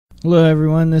Hello,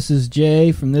 everyone. This is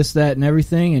Jay from This, That, and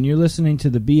Everything, and you're listening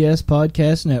to the BS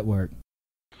Podcast Network.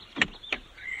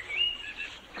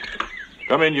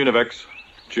 Come in, Univex.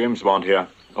 James Bond here.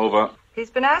 Over.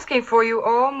 He's been asking for you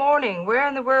all morning. Where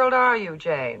in the world are you,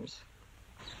 James?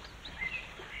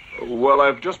 Well,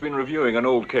 I've just been reviewing an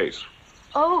old case.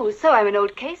 Oh, so I'm an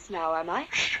old case now, am I?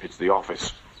 Shh, it's the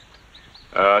office.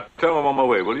 Tell him I'm on my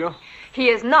way, will you? He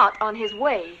is not on his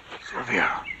way.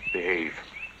 Sylvia, behave.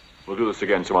 We'll do this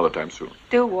again some other time soon.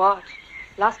 Do what?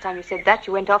 Last time you said that,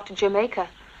 you went off to Jamaica.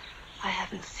 I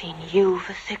haven't seen you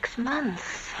for 6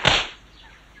 months.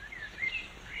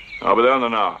 I'll be there in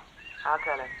an hour. I'll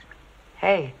tell him.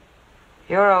 Hey,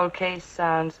 your old case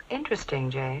sounds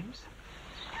interesting, James.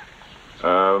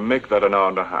 Make that an hour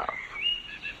and a half.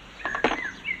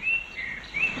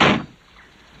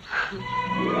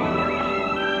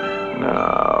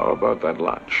 Now, about that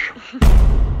lunch.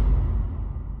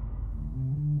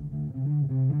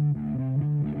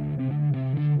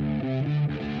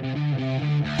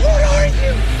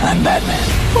 I'm Batman.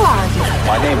 Who are you?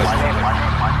 My name is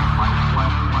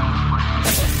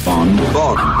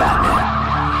Bond. I'm Batman.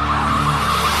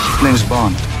 Name's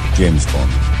Bond. James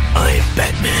Bond. I'm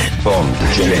Batman. Bond.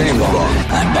 James Bond.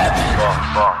 I'm Batman.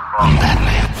 I'm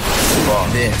Batman.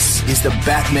 This is the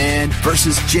Batman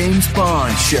vs. James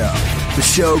Bond show. The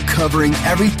show covering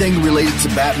everything related to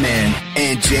Batman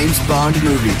and James Bond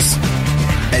movies.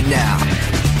 And now,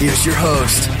 here's your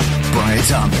host, Brian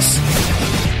Thomas.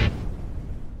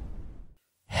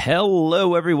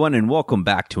 Hello, everyone, and welcome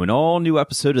back to an all-new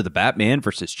episode of the Batman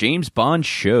vs. James Bond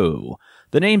show.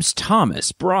 The name's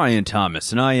Thomas, Brian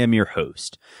Thomas, and I am your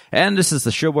host. And this is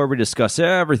the show where we discuss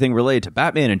everything related to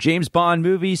Batman and James Bond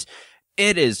movies.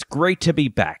 It is great to be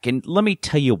back, and let me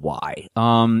tell you why.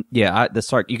 You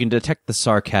can detect the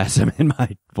sarcasm in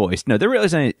my voice. No, there really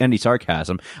isn't any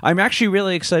sarcasm. I'm actually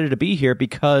really excited to be here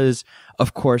because,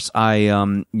 of course,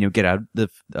 I get out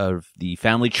of the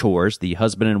family chores, the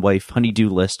husband and wife honey-do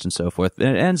list, and so forth.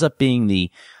 And it ends up being the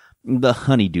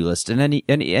honey-do list. And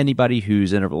anybody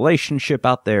who's in a relationship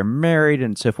out there, married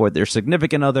and so forth, their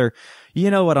significant other,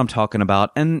 you know what I'm talking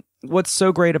about. And what's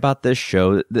so great about this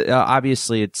show,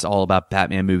 obviously it's all about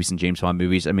Batman movies and James Bond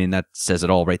movies. I mean, that says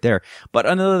it all right there. But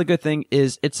another good thing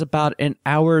is it's about an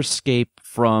hour escape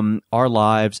from our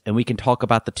lives, and we can talk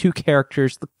about the two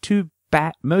characters, the two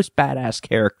most badass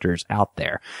characters out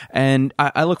there. And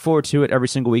I look forward to it every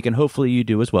single week, and hopefully you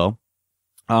do as well.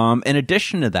 In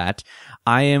addition to that,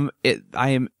 I am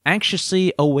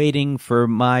anxiously awaiting for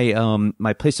my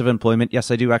my place of employment.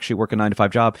 Yes, I do actually work a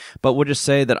 9-to-5 job, but we'll just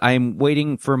say that I'm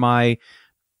waiting for my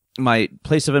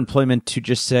place of employment to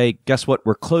just say, guess what?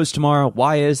 We're closed tomorrow.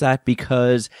 Why is that?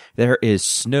 Because there is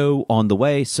snow on the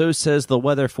way. So says the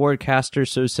weather forecaster.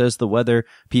 So says the weather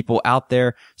people out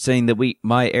there, saying that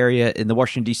my area in the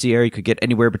Washington D.C. area could get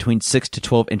anywhere between 6 to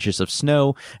 12 inches of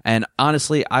snow. And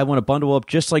honestly, I want to bundle up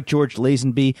just like George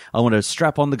Lazenby. I want to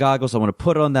strap on the goggles. I want to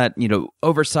put on that,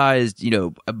 oversized,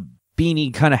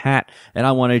 beanie kind of hat, and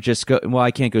I want to just go. Well,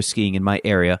 I can't go skiing in my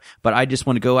area, but I just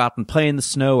want to go out and play in the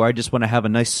snow, or I just want to have a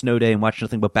nice snow day and watch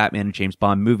nothing but Batman and James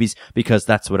Bond movies, because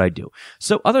that's what I do.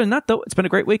 So other than that, though, it's been a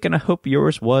great week, and I hope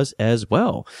yours was as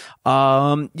well.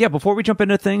 Before we jump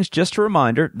into things, just a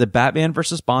reminder, the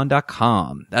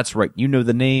BatmanVSBond.com. That's right, you know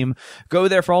the name. Go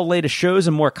there for all the latest shows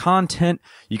and more content.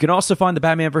 You can also find the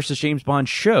Batman vs. James Bond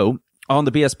show on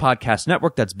the BS Podcast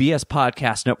Network. That's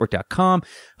bspodcastnetwork.com.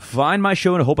 Find my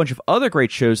show and a whole bunch of other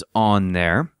great shows on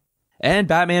there. And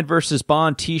Batman vs.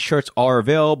 Bond t-shirts are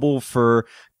available for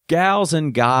gals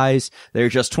and guys. They're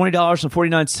just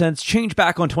 $20.49. Change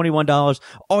back on $21.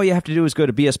 All you have to do is go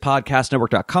to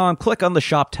bspodcastnetwork.com, click on the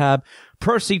shop tab.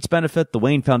 Proceeds benefit the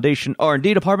Wayne Foundation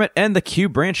R&D Department and the Q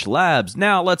Branch Labs.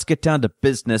 Now let's get down to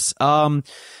business.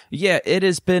 It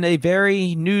has been a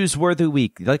very newsworthy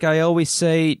week. Like I always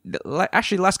say,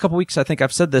 actually last couple weeks I think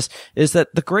I've said this, is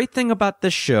that the great thing about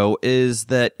this show is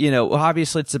that,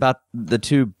 obviously it's about the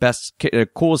two best,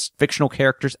 coolest fictional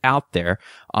characters out there.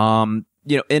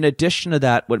 In addition to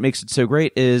that, what makes it so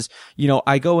great is,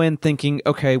 I go in thinking,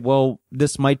 okay, well,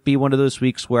 this might be one of those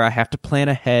weeks where I have to plan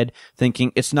ahead,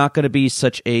 thinking it's not going to be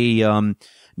such a,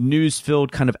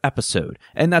 news-filled kind of episode.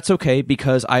 And that's okay,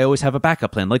 because I always have a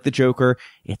backup plan. Like the Joker,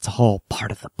 it's all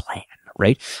part of the plan,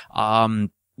 right?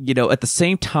 at the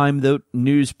same time, the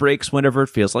news breaks whenever it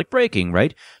feels like breaking,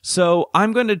 right? So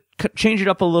I'm going to change it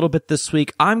up a little bit this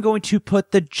week. I'm going to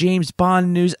put the James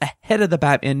Bond news ahead of the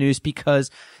Batman news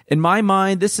because in my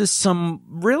mind, this is some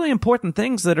really important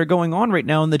things that are going on right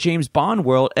now in the James Bond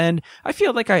world. And I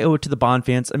feel like I owe it to the Bond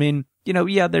fans. I mean,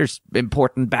 yeah, there's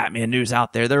important Batman news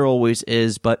out there. There always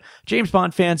is. But James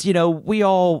Bond fans, we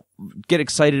all get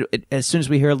excited as soon as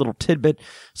we hear a little tidbit.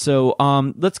 So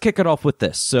let's kick it off with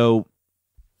this. So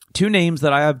two names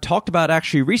that I have talked about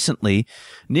actually recently,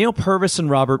 Neil Purvis and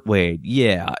Robert Wade.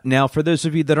 Yeah. Now, for those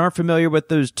of you that aren't familiar with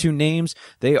those two names,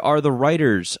 they are the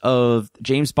writers of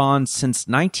James Bond since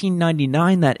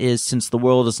 1999. That is, Since the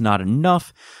World Is Not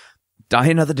Enough, Die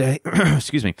Another Day.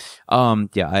 Excuse me.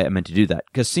 Yeah, I meant to do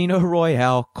that. Casino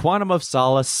Royale, Quantum of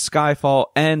Solace, Skyfall,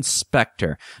 and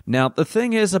Spectre. Now, the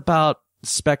thing is about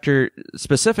Spectre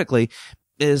specifically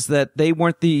is that they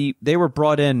were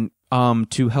brought in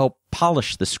to help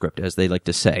polish the script, as they like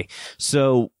to say.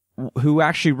 So who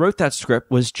actually wrote that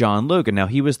script was John Logan. Now,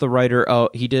 he was the writer,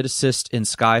 he did assist in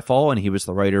Skyfall, and he was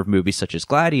the writer of movies such as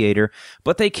Gladiator,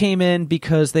 but they came in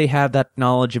because they have that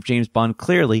knowledge of James Bond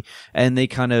clearly, and they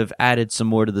kind of added some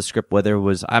more to the script, whether it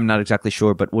was, I'm not exactly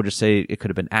sure, but we'll just say it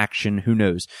could have been action, who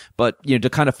knows, but, to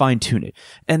kind of fine tune it.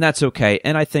 And that's okay.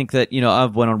 And I think that,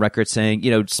 I've went on record saying,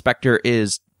 Spectre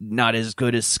is not as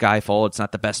good as Skyfall. It's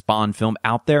not the best Bond film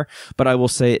out there, but I will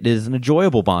say it is an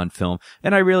enjoyable Bond film.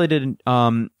 And I really didn't,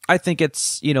 I think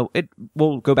it's,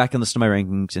 we'll go back and listen to my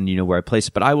rankings and where I place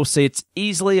it, but I will say it's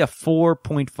easily a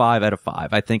 4.5 out of 5.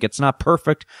 I think it's not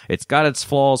perfect. It's got its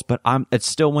flaws, but it's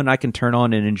still one I can turn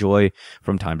on and enjoy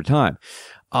from time to time.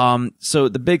 So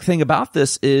the big thing about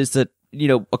this is that,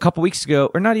 a couple weeks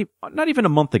ago, or not even a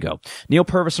month ago, Neil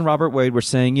Purvis and Robert Wade were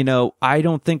saying, I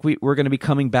don't think we're going to be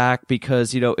coming back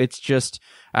because, it's just,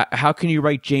 how can you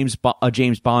write a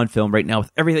James Bond film right now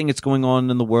with everything that's going on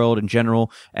in the world in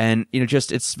general? And,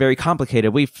 just, it's very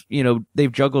complicated.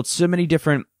 They've juggled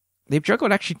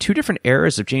actually two different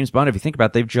eras of James Bond. If you think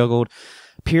about it, they've juggled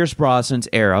Pierce Brosnan's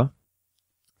era,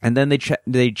 and then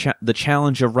the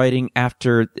challenge of writing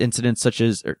after incidents such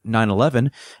as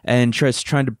 9/11 and just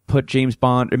trying to put James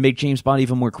Bond or make James Bond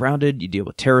even more grounded. You deal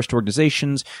with terrorist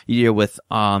organizations, you deal with,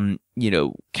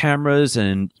 cameras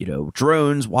and,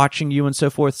 drones watching you and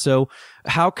so forth. So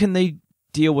how can they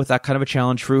deal with that kind of a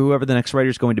challenge for whoever the next writer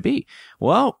is going to be?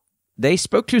 Well, they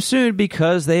spoke too soon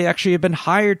because they actually have been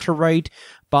hired to write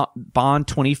Bond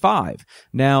 25.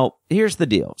 Now, here's the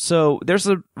deal. So there's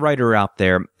a writer out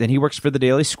there, and he works for the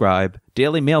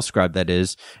Daily Mail Scribe, that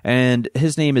is, and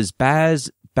his name is Baz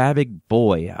Babig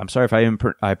Boy. I'm sorry if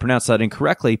I pronounced that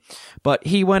incorrectly, but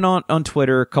he went on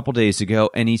Twitter a couple days ago,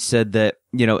 and he said that,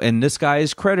 and this guy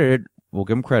is credited, we'll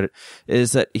give him credit,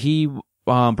 is that he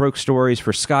broke stories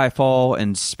for Skyfall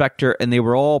and Spectre, and they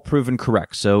were all proven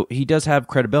correct. So he does have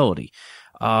credibility.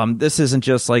 This isn't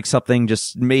just like something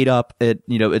just made up.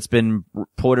 It's been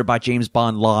reported by James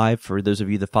Bond Live. For those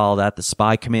of you that follow that, the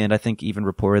Spy Command, I think, even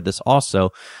reported this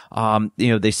also.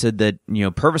 They said that,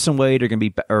 Purvis and Wade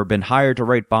are been hired to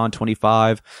write Bond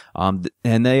 25.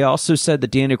 And they also said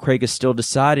that Daniel Craig is still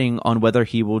deciding on whether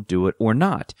he will do it or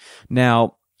not.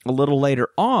 Now, a little later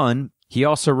on, he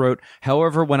also wrote,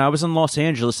 however, when I was in Los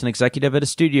Angeles, an executive at a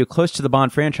studio close to the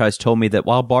Bond franchise told me that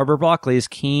while Barbara Broccoli is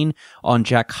keen on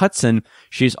Jack Hudson,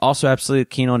 she's also absolutely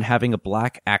keen on having a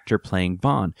black actor playing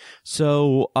Bond.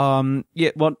 So,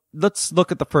 let's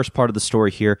look at the first part of the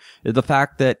story here. The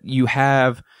fact that you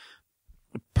have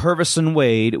Purvis and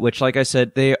Wade, which, like I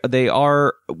said, they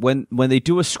are, when they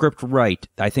do a script right,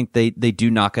 I think they do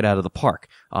knock it out of the park.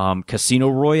 Casino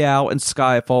Royale and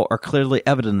Skyfall are clearly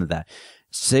evident of that.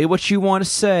 Say what you want to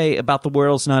say about The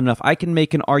World's Not Enough. I can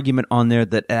make an argument on there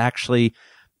that actually,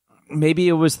 maybe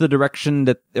it was the direction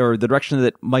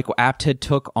that Michael Apted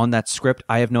took on that script.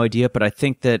 I have no idea, but I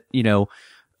think that,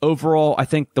 overall, I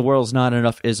think The World's Not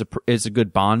Enough is a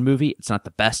good Bond movie. It's not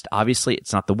the best, obviously.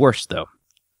 It's not the worst, though.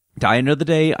 Die Another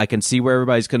Day, I can see where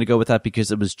everybody's going to go with that because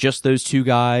it was just those two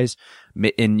guys,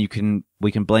 and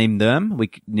we can blame them.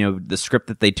 The script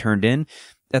that they turned in.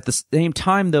 At the same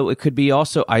time, though, it could be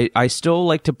also, I still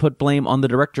like to put blame on the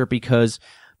director because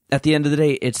at the end of the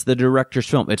day, it's the director's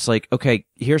film. It's like, okay,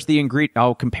 here's the ingredient.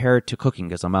 I'll compare it to cooking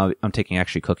because I'm taking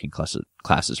actually cooking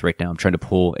classes right now. I'm trying to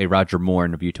pull a Roger Moore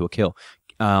in A View to a Kill.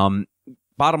 Bottom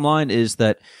line is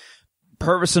that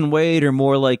Purvis and Wade are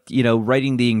more like,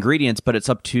 writing the ingredients, but it's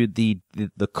up to the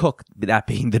cook, that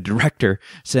being the director,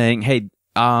 saying, hey,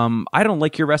 I don't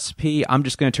like your recipe. I'm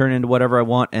just going to turn it into whatever I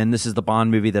want, and this is the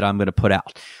Bond movie that I'm going to put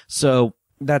out. So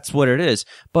that's what it is.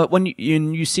 But when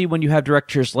you see when you have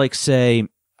directors like, say,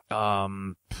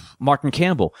 Martin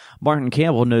Campbell. Martin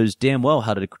Campbell knows damn well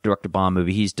how to direct a Bond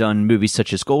movie. He's done movies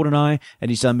such as GoldenEye,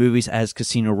 and he's done movies as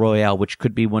Casino Royale, which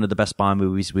could be one of the best Bond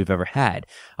movies we've ever had.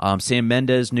 Sam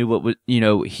Mendes knew what was,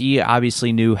 he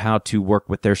obviously knew how to work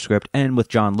with their script and with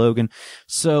John Logan.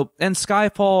 So, and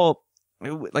Skyfall,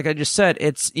 like I just said,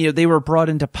 it's, they were brought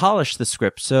in to polish the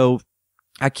script. So,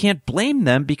 I can't blame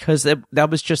them because that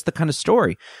was just the kind of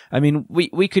story. I mean,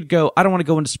 we could go, I don't want to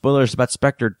go into spoilers about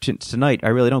Spectre tonight. I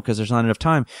really don't because there's not enough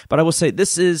time. But I will say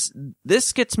this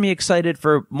gets me excited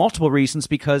for multiple reasons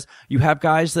because you have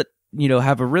guys that,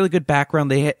 have a really good background.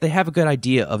 They have a good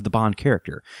idea of the Bond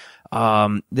character.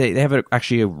 They have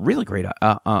actually a really great,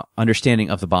 understanding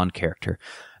of the Bond character.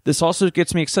 This also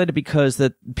gets me excited because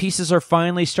the pieces are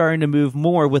finally starting to move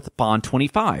more with Bond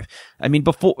 25. I mean,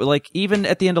 before, even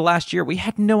at the end of last year, we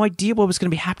had no idea what was going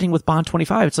to be happening with Bond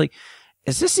 25. It's like,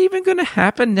 is this even going to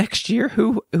happen next year?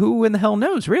 Who in the hell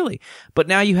knows, really? But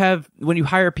now when you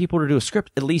hire people to do a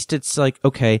script, at least it's like,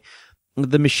 okay,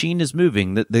 the machine is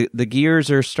moving. The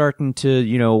gears are starting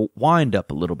to, wind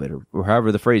up a little bit or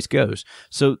however the phrase goes.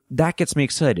 So that gets me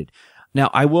excited.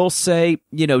 Now, I will say,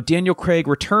 Daniel Craig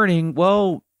returning,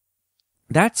 well,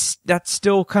 that's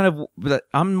still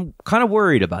I'm kind of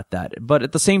worried about that. But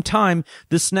at the same time,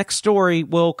 this next story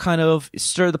will kind of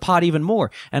stir the pot even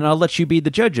more. And I'll let you be the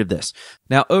judge of this.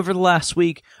 Now, over the last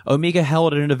week, Omega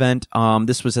held an event.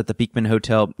 This was at the Beekman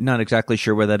Hotel. Not exactly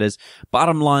sure where that is.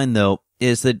 Bottom line, though,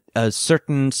 is that a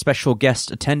certain special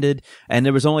guest attended, and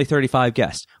there was only 35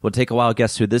 guests. We'll take a while to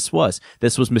guess who this was.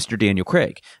 This was Mr. Daniel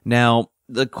Craig. Now,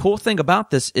 the cool thing about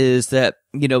this is that,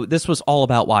 this was all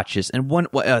about watches. And one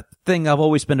thing I've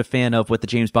always been a fan of with the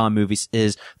James Bond movies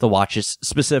is the watches,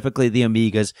 specifically the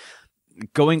Omegas.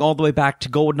 Going all the way back to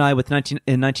GoldenEye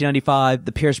in 1995,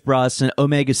 the Pierce Brosnan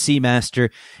Omega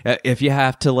Seamaster. If you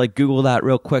have to Google that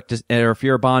real quick, or if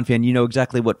you're a Bond fan, you know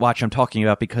exactly what watch I'm talking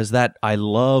about because I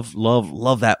love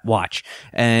that watch.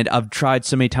 And I've tried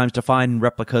so many times to find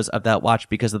replicas of that watch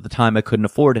because at the time I couldn't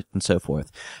afford it and so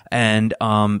forth. And,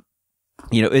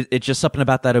 it's just something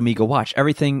about that Omega watch.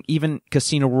 Everything, even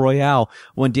Casino Royale,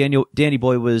 when Danny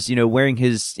Boy was, wearing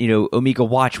his, Omega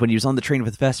watch when he was on the train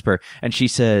with Vesper, and she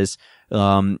says,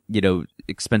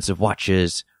 expensive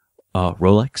watches,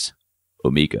 Rolex,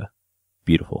 Omega,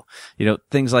 beautiful.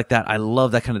 Things like that. I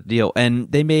love that kind of deal.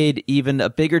 And they made even a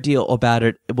bigger deal about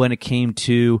it when it came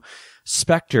to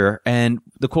Spectre, and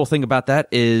the cool thing about that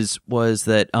was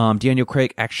that Daniel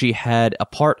Craig actually had a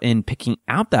part in picking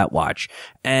out that watch,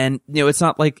 and it's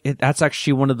not that's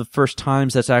actually one of the first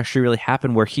times that's actually really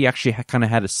happened where he actually kind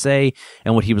of had a say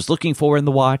in what he was looking for in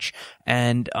the watch,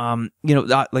 and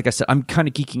like I said, I'm kind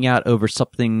of geeking out over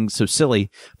something so silly,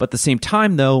 but at the same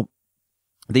time though,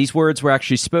 these words were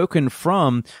actually spoken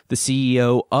from the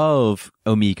CEO of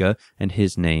Omega, and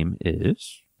his name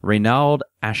is Renaud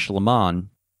Ashleman.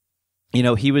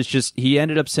 He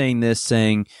ended up saying,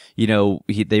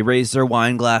 they raised their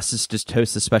wine glasses to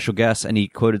toast the special guest, and he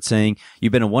quoted saying,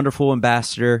 "You've been a wonderful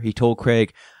ambassador." He told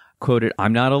Craig, quoted,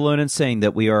 "I'm not alone in saying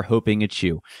that we are hoping it's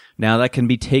you." Now, that can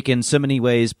be taken so many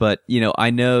ways, but, I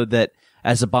know that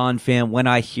as a Bond fan, when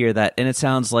I hear that, and it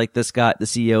sounds like this guy, the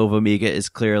CEO of Omega, is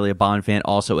clearly a Bond fan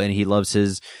also, and he loves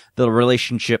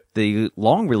the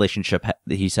long relationship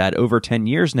that he's had over 10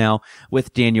 years now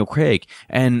with Daniel Craig.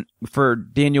 And for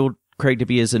Daniel Craig to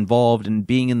be as involved and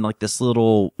being in this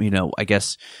little, I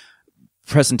guess,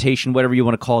 presentation, whatever you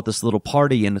want to call it, this little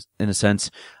party in a sense,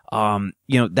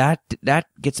 that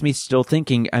gets me still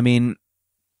thinking. I mean,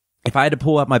 if I had to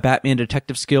pull out my Batman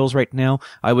detective skills right now,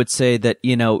 I would say that,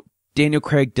 Daniel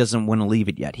Craig doesn't want to leave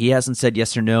it yet. He hasn't said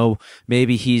yes or no.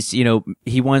 Maybe he's,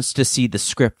 he wants to see the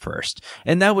script first.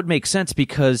 And that would make sense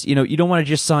because, you don't want to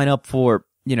just sign up for,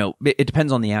 it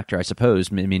depends on the actor, I suppose.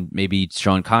 I mean, maybe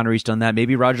Sean Connery's done that.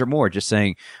 Maybe Roger Moore just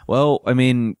saying, well, I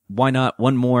mean, why not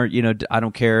one more? I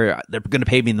don't care. They're going to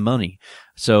pay me the money.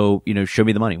 So, show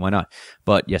me the money. Why not?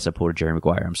 But yes, I pulled a Jerry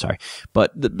Maguire. I'm sorry.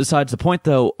 But besides the point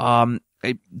though,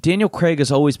 Daniel Craig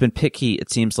has always been picky,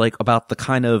 it seems like, about the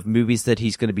kind of movies that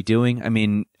he's going to be doing. I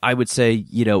mean, I would say,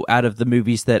 out of the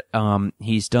movies that,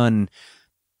 he's done,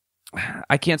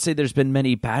 I can't say there's been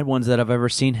many bad ones that I've ever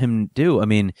seen him do. I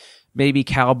mean, maybe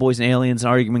Cowboys and Aliens,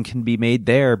 an argument can be made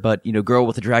there, but, Girl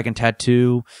with a Dragon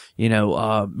Tattoo,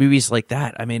 movies like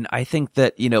that. I mean, I think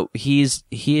that,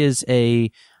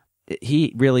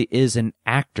 he really is an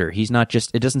actor. He's not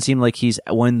just, it doesn't seem like he's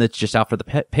one that's just out for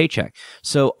the paycheck.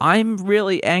 So I'm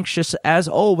really anxious, as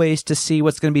always, to see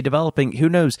what's going to be developing. Who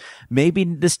knows? Maybe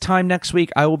this time next week,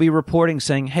 I will be reporting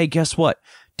saying, hey, guess what?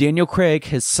 Daniel Craig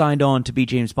has signed on to be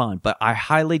James Bond, but I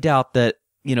highly doubt that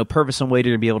Purvis and Wade are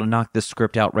going to be able to knock this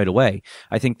script out right away.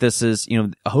 I think this is,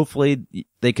 hopefully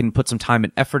they can put some time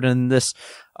and effort in this.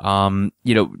 Who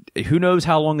knows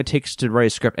how long it takes to write a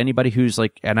script? Anybody who's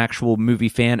like an actual movie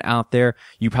fan out there,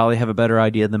 you probably have a better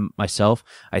idea than myself.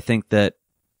 I think that,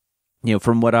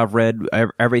 from what I've read,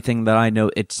 everything that I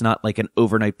know, it's not like an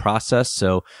overnight process.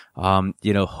 So,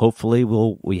 hopefully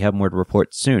we have more to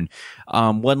report soon.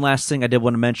 One last thing I did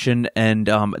want to mention, and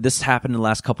this happened in the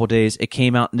last couple of days. It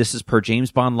came out, and this is per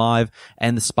James Bond Live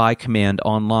and the Spy Command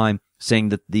online, saying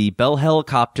that the Bell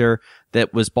helicopter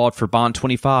that was bought for Bond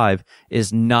 25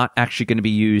 is not actually going to be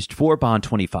used for Bond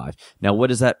 25. Now, what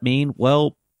does that mean?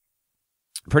 Well,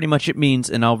 pretty much it means,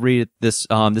 and I'll read this,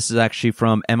 this is actually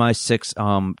from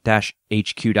mi6-hq.com.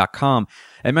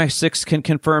 MI6 can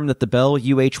confirm that the Bell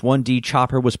UH-1D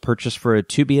chopper was purchased for a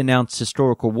to-be-announced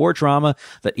historical war drama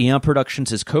that Eon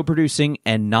Productions is co-producing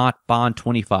and not Bond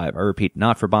 25. I repeat,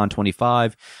 not for Bond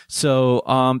 25. So,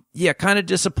 kind of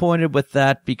disappointed with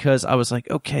that because I was like,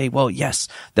 okay, well, yes,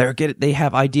 they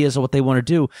have ideas of what they want to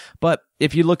do, but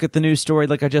if you look at the news story,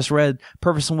 like I just read,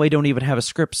 Purvis and Wade don't even have a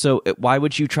script. So why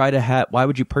would you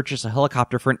purchase a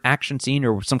helicopter for an action scene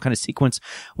or some kind of sequence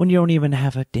when you don't even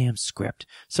have a damn script?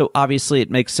 So obviously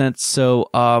it makes sense. So,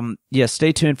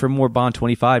 stay tuned for more Bond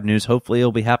 25 news. Hopefully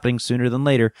it'll be happening sooner than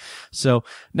later. So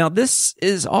now this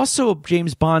is also a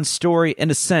James Bond story in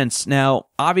a sense. Now,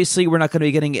 obviously we're not going to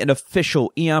be getting an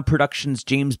official Eon Productions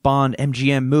James Bond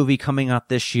MGM movie coming out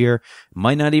this year.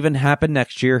 Might not even happen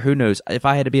next year. Who knows? If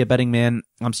I had to be a betting man,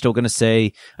 I'm still going to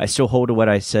say, I still hold to what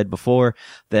I said before,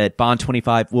 that Bond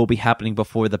 25 will be happening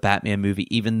before the Batman movie,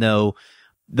 even though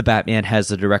the Batman has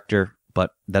a director,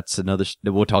 but that's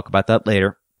we'll talk about that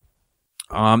later.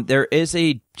 There is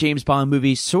a James Bond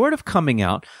movie sort of coming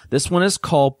out. This one is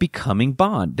called Becoming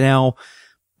Bond. Now,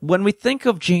 when we think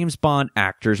of James Bond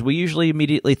actors, we usually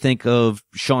immediately think of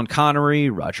Sean Connery,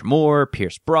 Roger Moore,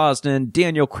 Pierce Brosnan,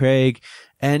 Daniel Craig,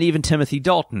 and even Timothy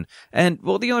Dalton. And,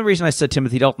 well, the only reason I said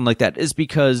Timothy Dalton like that is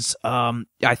because,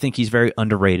 I think he's very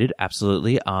underrated.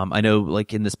 Absolutely. I know,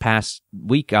 like, in this past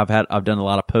week, I've done a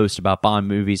lot of posts about Bond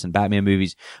movies and Batman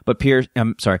movies, but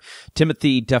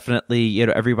Timothy definitely,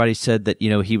 everybody said that,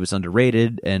 he was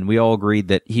underrated, and we all agreed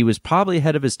that he was probably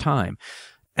ahead of his time.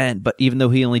 But even though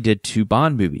he only did 2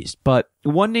 Bond movies, but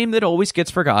one name that always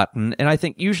gets forgotten, and I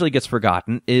think usually gets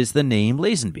forgotten, is the name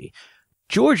Lazenby.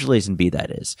 George Lazenby, that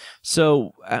is.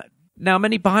 So, now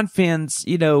many Bond fans,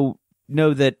 know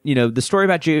that, the story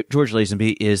about George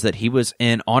Lazenby is that he was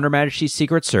in On Her Majesty's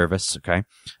Secret Service, okay?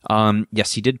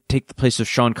 Yes, he did take the place of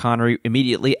Sean Connery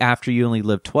immediately after You Only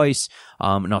Live Twice,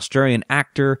 an Australian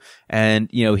actor, and,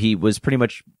 he was pretty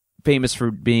much famous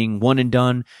for being one and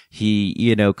done.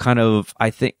 He, kind of, I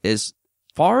think, as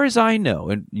far as I know,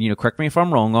 and, correct me if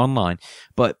I'm wrong online,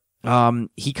 but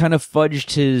he kind of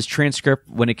fudged his transcript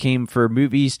when it came for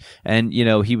movies, and,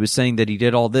 he was saying that he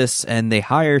did all this, and they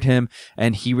hired him,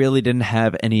 and he really didn't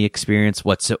have any experience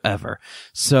whatsoever.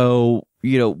 So,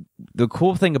 the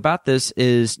cool thing about this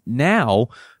is now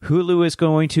Hulu is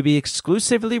going to be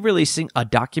exclusively releasing a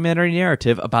documentary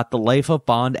narrative about the life of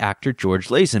Bond actor George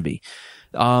Lazenby.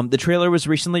 The trailer was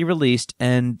recently released,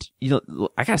 and,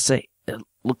 I gotta say, it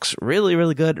looks really,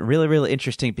 really good, really, really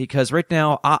interesting, because right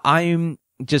now I'm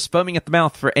just foaming at the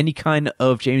mouth for any kind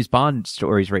of James Bond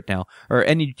stories right now, or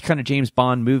any kind of James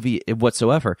Bond movie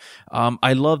whatsoever.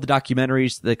 I love the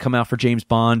documentaries that come out for James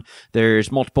Bond.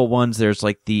 There's multiple ones. There's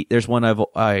one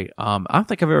I don't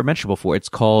think I've ever mentioned before. It's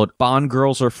called Bond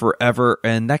Girls Are Forever,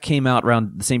 and that came out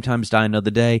around the same time as Die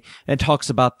Another Day, and talks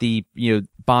about the,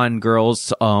 Bond girls,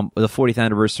 the 40th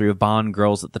anniversary of Bond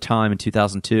girls at the time in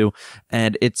 2002.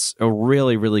 And it's a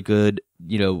really, really good,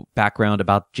 background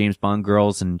about James Bond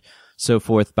girls and so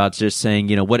forth, about just saying,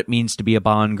 what it means to be a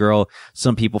Bond girl.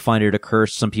 Some people find it a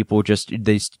curse. Some people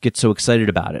they get so excited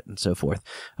about it and so forth.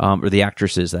 Or the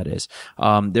actresses, that is.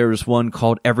 There was one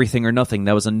called Everything or Nothing.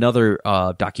 That was another,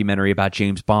 documentary about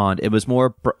James Bond. It was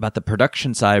more about the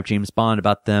production side of James Bond,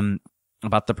 about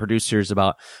the producers,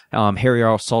 about, Harry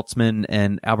R. Saltzman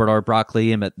and Albert R.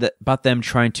 Broccoli, and about them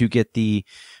trying to get the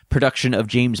production of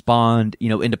James Bond,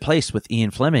 into place with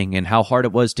Ian Fleming, and how hard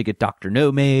it was to get Dr. No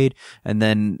made. And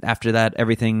then after that,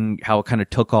 everything, how it kind of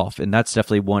took off. And that's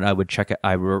definitely one I would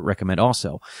recommend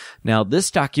also. Now,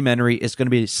 this documentary is going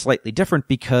to be slightly different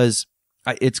because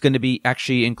it's going to be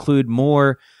actually include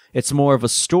more. It's more of a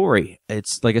story.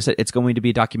 It's, like I said, it's going to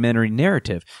be a documentary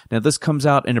narrative. Now, this comes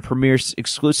out and it premieres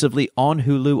exclusively on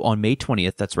Hulu on May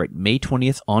 20th. That's right, May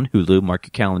 20th on Hulu. Mark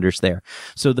your calendars there.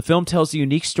 So the film tells the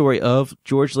unique story of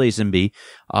George Lazenby,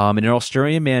 an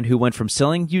Australian man who went from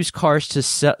selling used cars to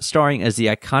starring as the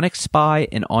iconic spy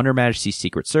in On Her Majesty's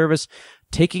Secret Service,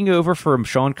 taking over from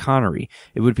Sean Connery.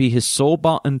 It would be his sole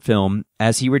Bond film,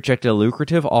 as he rejected a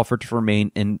lucrative offer to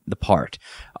remain in the part.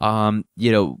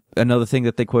 Another thing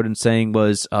that they quoted saying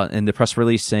was, in the press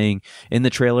release saying, in the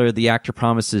trailer, the actor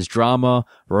promises drama,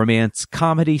 romance,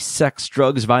 comedy, sex,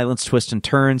 drugs, violence, twists, and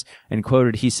turns. And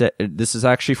quoted, he said, this is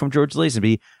actually from George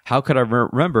Lazenby. How could I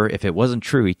remember if it wasn't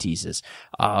true, he teases.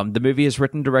 The movie is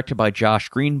written and directed by Josh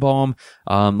Greenbaum.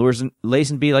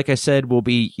 Lazenby, like I said, will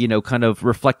be, kind of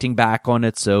reflecting back on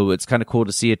it. So it's kind of cool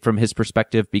to see it from his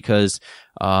perspective because,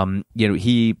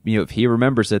 if he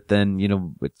remembers it, then,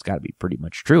 it's got to be pretty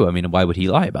much true. I mean, why would he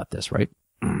lie about this, right?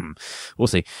 We'll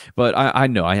see. But I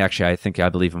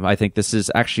believe him. I think this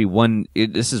is actually one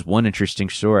interesting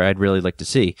story I'd really like to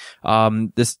see.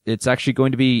 It's actually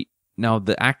going to be, now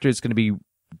the actor is going to be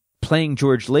playing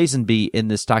George Lazenby in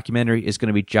this documentary is going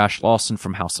to be Josh Lawson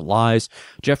from House of Lies,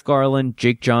 Jeff Garlin,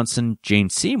 Jake Johnson, Jane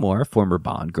Seymour, former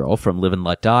Bond girl from Live and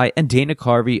Let Die, and Dana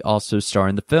Carvey also star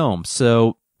in the film.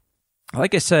 So,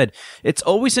 like I said, it's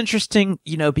always interesting,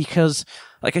 because,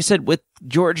 like I said, with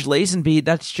George Lazenby,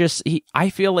 that's just, I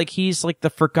feel like he's like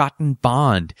the forgotten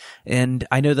Bond. And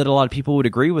I know that a lot of people would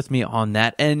agree with me on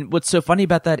that. And what's so funny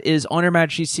about that is On Her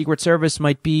Majesty's Secret Service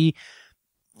might be,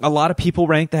 a lot of people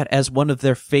rank that as one of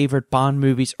their favorite Bond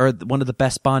movies or one of the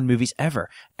best Bond movies ever.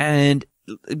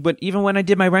 But even when I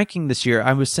did my ranking this year,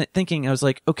 I was thinking, I was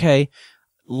like, okay,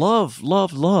 love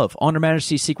On Her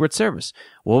Majesty's Secret Service.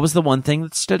 What was the one thing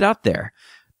that stood out there?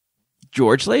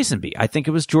 George Lazenby. I think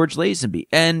it was George Lazenby.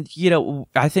 And,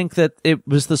 I think that it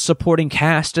was the supporting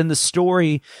cast and the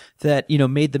story that,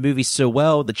 made the movie so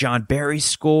well. The John Barry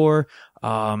score,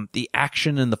 the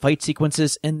action and the fight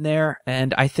sequences in there.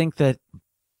 And I think that,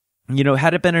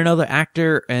 had it been another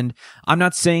actor, and I'm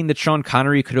not saying that Sean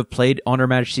Connery could have played On Her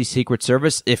Majesty's Secret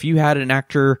Service. If you had an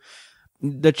actor,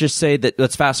 let's just say that,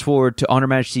 let's fast forward to On Her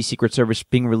Majesty's Secret Service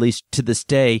being released to this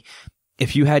day.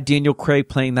 If you had Daniel Craig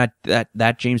playing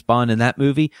that James Bond in that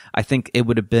movie, I think it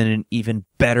would have been an even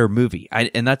better movie.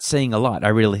 And that's saying a lot. I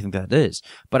really think that is.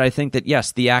 But I think that,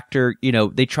 yes, the actor,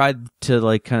 they tried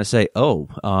to kind of say,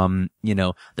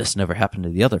 this never happened to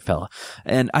the other fella.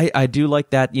 And I do like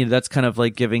that. That's kind of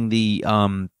like giving the,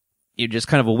 just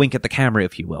kind of a wink at the camera,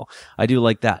 if you will. I do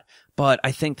like that. But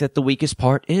I think that the weakest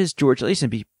part is George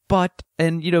Lazenby. But,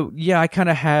 I kind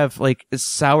of have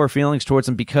sour feelings towards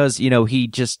him because, he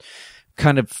just,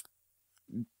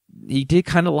 he did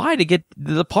kind of lie to get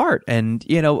the part. And,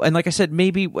 and like I said,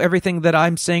 maybe everything that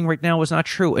I'm saying right now is not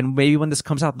true. And maybe when this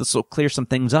comes out, this will clear some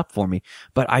things up for me.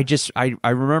 But I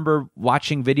remember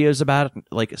watching videos about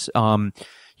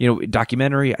it,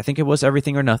 documentary, I think it was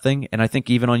Everything or Nothing. And I think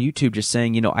even on YouTube just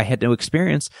saying, I had no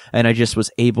experience and I just was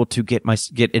able to get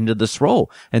into this role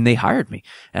and they hired me.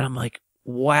 And I'm like,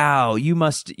 wow, you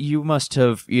must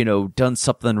have, done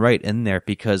something right in there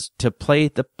because to play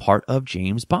the part of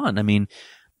James Bond, I mean,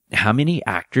 how many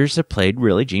actors have played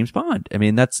really James Bond? I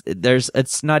mean,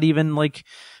 it's not even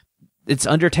it's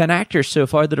under 10 actors so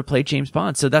far that have played James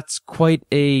Bond. So that's quite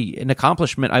an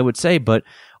accomplishment, I would say, but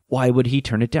why would he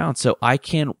turn it down? So I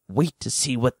can't wait to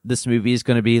see what this movie is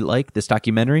going to be like, this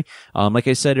documentary. Like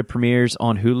I said, it premieres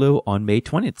on Hulu on May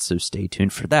 20th. So stay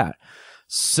tuned for that.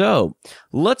 So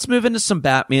let's move into some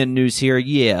Batman news here.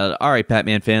 Yeah. All right,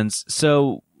 Batman fans.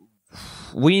 So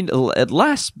we'll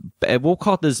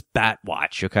call this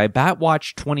Batwatch. Okay.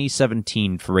 Batwatch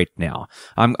 2017 for right now.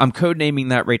 I'm codenaming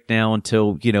that right now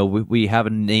until, we have a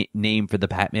name for the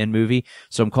Batman movie.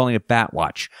 So I'm calling it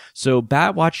Batwatch. So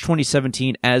Batwatch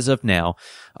 2017 as of now.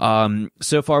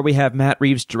 So far we have Matt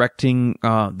Reeves directing,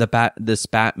 this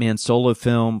Batman solo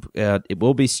film. It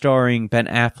will be starring Ben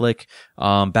Affleck.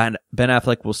 Ben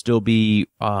Affleck will still be,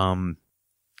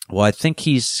 I think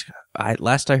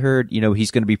last I heard,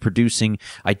 he's going to be producing.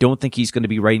 I don't think he's going to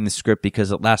be writing the script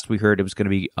because at last we heard it was going to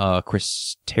be,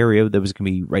 Chris Terrio that was going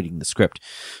to be writing the script.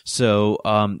 So,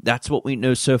 that's what we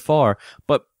know so far.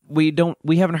 But we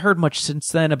haven't heard much since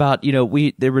then about,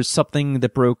 there was something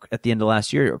that broke at the end of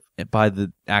last year by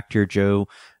the actor Joe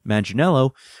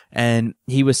Manganiello. And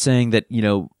he was saying that,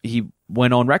 he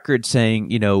went on record saying,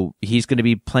 he's going to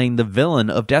be playing the villain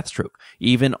of Deathstroke.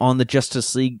 Even on the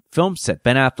Justice League film set,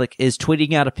 Ben Affleck is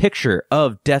tweeting out a picture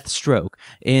of Deathstroke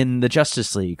in the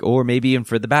Justice League, or maybe even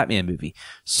for the Batman movie.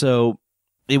 So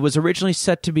it was originally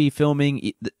set to be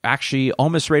filming actually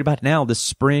almost right about now, the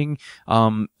spring,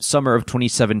 summer of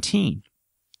 2017.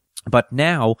 But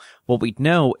now, what we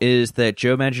know is that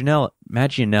Joe Manganiello,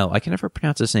 I can never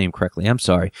pronounce his name correctly, I'm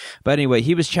sorry. But anyway,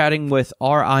 he was chatting with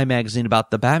RI Magazine about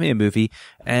the Batman movie,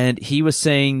 and he was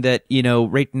saying that,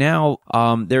 right now,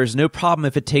 there is no problem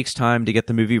if it takes time to get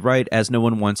the movie right, as no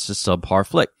one wants a subpar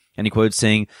flick. And he quotes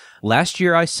saying, "Last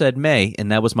year I said May,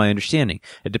 and that was my understanding.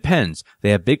 It depends.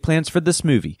 They have big plans for this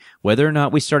movie. Whether or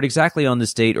not we start exactly on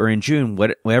this date or in June,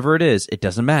 whatever it is, it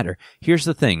doesn't matter. Here's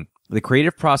the thing. The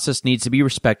creative process needs to be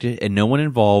respected, and no one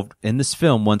involved in this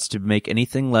film wants to make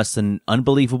anything less than an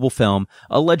unbelievable film,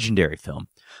 a legendary film.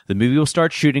 The movie will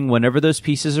start shooting whenever those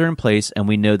pieces are in place, and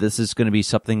we know this is going to be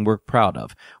something we're proud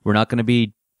of. We're not going to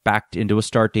be backed into a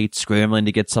start date, scrambling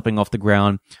to get something off the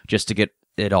ground just to get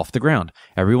it off the ground.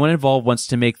 Everyone involved wants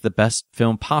to make the best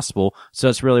film possible, so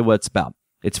that's really what it's about.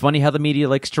 It's funny how the media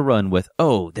likes to run with,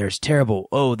 oh, there's terrible,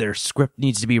 oh, their script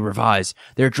needs to be revised,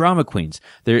 they're drama queens.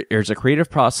 There's a creative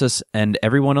process, and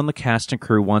everyone on the cast and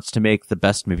crew wants to make the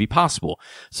best movie possible.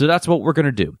 So that's what we're going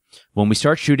to do. When we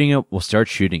start shooting it, we'll start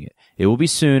shooting it. It will be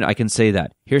soon, I can say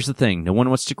that. Here's the thing, no one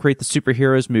wants to create the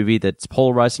superheroes movie that's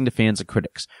polarizing to fans and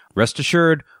critics. Rest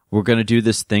assured, we're going to do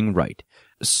this thing right."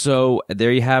 So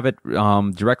there you have it,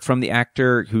 direct from the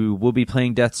actor who will be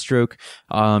playing Deathstroke,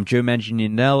 Joe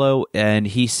Manganiello, and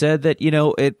he said that,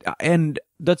 and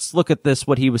let's look at this,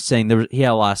 what he was saying. He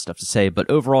had a lot of stuff to say, but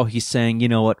overall he's saying, you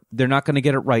know what, they're not going to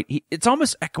get it right. It's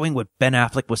almost echoing what Ben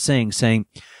Affleck was saying,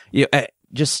 we're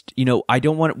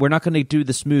not going to do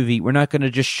this movie. We're not going to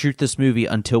just shoot this movie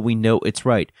until we know it's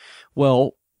right.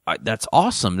 Well, that's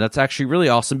awesome. That's actually really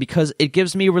awesome because it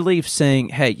gives me relief saying,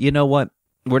 hey, you know what?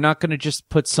 We're not going to just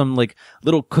put some like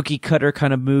little cookie cutter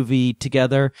kind of movie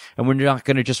together, and we're not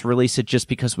going to just release it just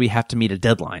because we have to meet a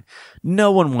deadline.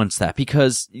 No one wants that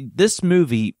because this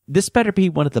better be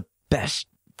one of the best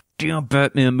damn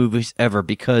Batman movies ever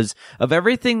because of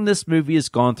everything this movie has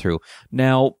gone through.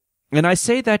 Now, and I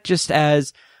say that just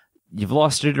as you've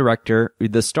lost a director.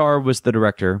 The star was the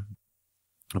director,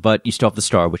 but you still have the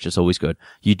star, which is always good.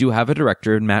 You do have a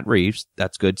director, Matt Reeves.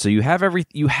 That's good. So you have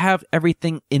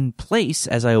everything in place,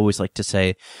 as I always like to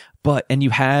say. And you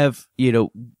have,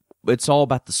 it's all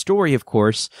about the story, of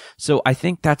course. So I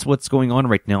think that's what's going on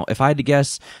right now. If I had to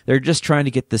guess, they're just trying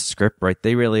to get this script right.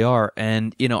 They really are.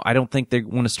 And, I don't think they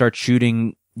want to start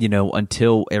shooting,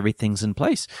 until everything's in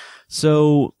place.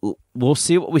 So we'll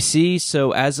see what we see.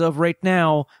 So as of right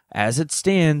now, as it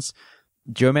stands,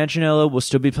 Joe Manganiello will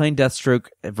still be playing Deathstroke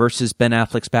versus Ben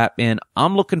Affleck's Batman.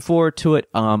 I'm looking forward to it.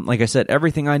 Like I said,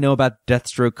 everything I know about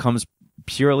Deathstroke comes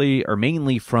purely or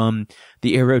mainly from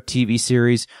the Arrow TV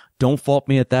series. Don't fault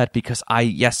me at that because I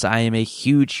am a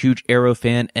huge Arrow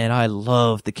fan and I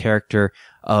love the character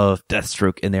of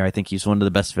Deathstroke in there. I think he's one of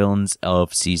the best villains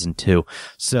of season 2.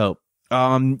 So,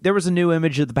 there was a new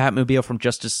image of the Batmobile from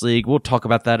Justice League. We'll talk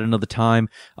about that another time.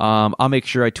 I'll make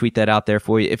sure I tweet that out there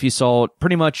for you. If you saw it,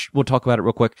 pretty much, we'll talk about it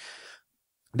real quick.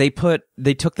 They took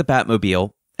the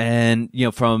Batmobile and,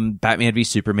 from Batman v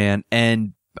Superman,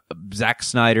 and Zack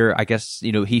Snyder, I guess,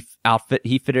 he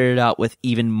fitted it out with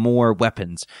even more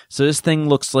weapons. So this thing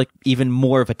looks like even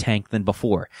more of a tank than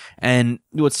before. And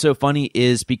what's so funny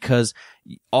is because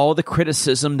all the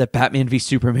criticism that Batman v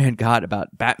Superman got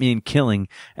about Batman killing,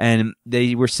 and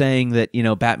they were saying that,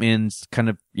 Batman's kind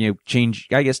of, change,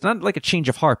 I guess not like a change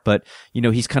of heart, but,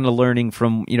 he's kind of learning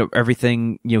from,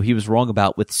 everything, he was wrong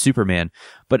about with Superman.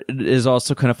 But it is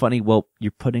also kind of funny. Well,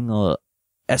 you're putting a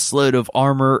S-load of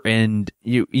armor and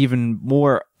even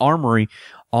more armory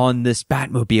on this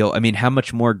Batmobile. I mean, how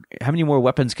many more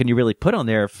weapons can you really put on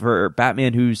there for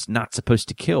Batman who's not supposed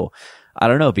to kill? I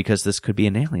don't know, because this could be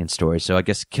an alien story. So I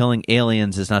guess killing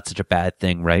aliens is not such a bad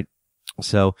thing, right?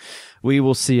 So we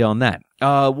will see on that.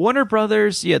 Warner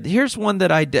Brothers, here's one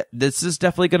that this is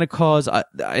definitely going to cause,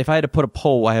 if I had to put a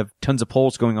poll, I have tons of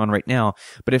polls going on right now,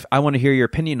 but if I want to hear your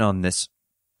opinion on this.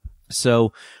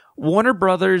 So Warner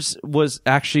Brothers was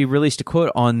actually released a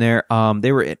quote on there.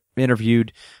 They were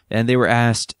interviewed and they were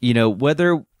asked,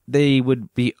 whether they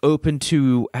would be open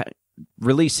to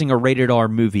releasing a rated R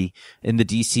movie in the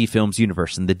DC Films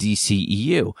universe, in the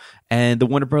DCEU. And the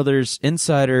Warner Brothers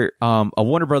insider, a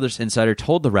Warner Brothers insider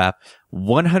told the Wrap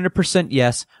 100%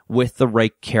 yes with the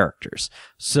right characters.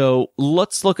 So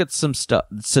let's look at some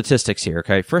statistics here.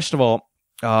 Okay. First of all,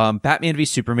 Batman v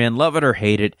Superman, love it or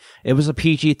hate it, it was a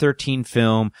PG-13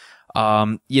 film.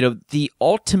 The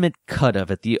ultimate cut of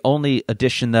it, the only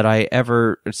edition that I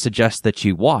ever suggest that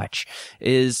you watch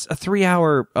is a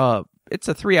 3-hour, it's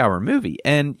a 3-hour movie.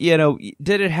 And,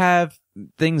 did it have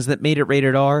things that made it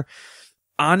rated R?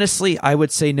 Honestly, I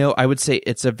would say no. I would say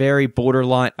it's a very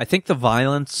borderline. I think the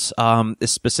violence,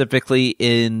 is specifically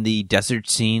in the desert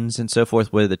scenes and so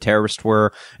forth, where the terrorists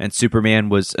were and Superman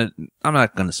was. I'm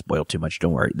not going to spoil too much.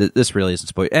 Don't worry. This really isn't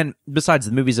spoiled. And besides,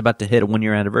 the movie's about to hit a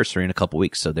 1-year anniversary in a couple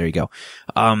weeks, so there you go.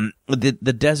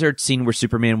 The desert scene where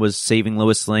Superman was saving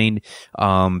Lois Lane,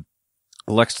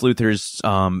 Lex Luthor's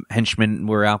henchmen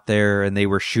were out there and they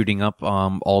were shooting up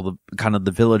all the kind of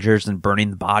the villagers and burning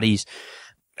the bodies.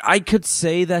 I could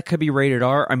say that could be rated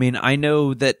R. I mean, I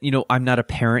know that, I'm not a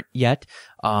parent yet.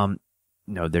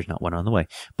 No, there's not one on the way.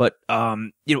 But,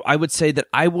 I would say that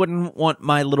I wouldn't want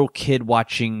my little kid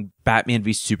watching Batman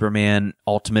v Superman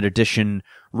Ultimate Edition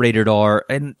rated R,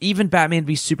 and even Batman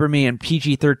v Superman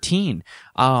PG-13,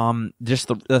 just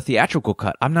the theatrical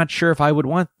cut. I'm not sure if I would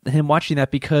want him watching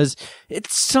that because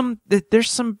there's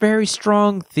some very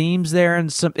strong themes there,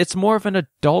 and it's more of an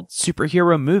adult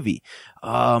superhero movie.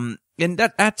 And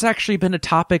that's actually been a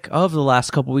topic of the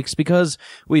last couple weeks because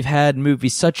we've had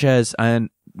movies such as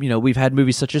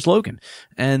Logan,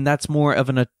 and that's more of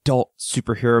an adult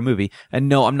superhero movie. And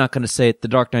no, I'm not going to say it. The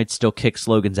Dark Knight still kicks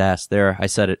Logan's ass. There, I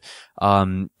said it.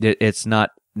 It's not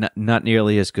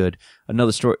nearly as good.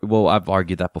 Another story. Well, I've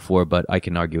argued that before, but I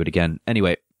can argue it again.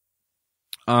 Anyway,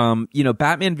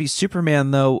 Batman v Superman,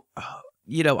 though,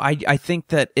 I think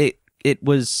that it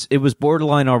was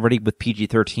borderline already with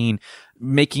PG-13.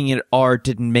 Making it R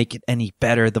didn't make it any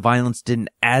better. The violence didn't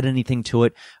add anything to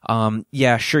it.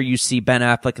 Yeah, sure, you see Ben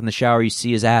Affleck in the shower, you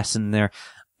see his ass in there.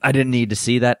 I didn't need to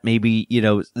see that. Maybe,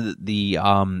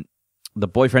 the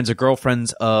boyfriends or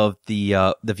girlfriends of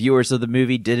the viewers of the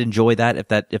movie did enjoy that. If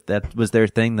that was their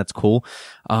thing, that's cool.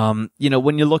 When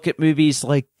you look at movies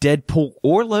like Deadpool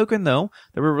or Logan, though,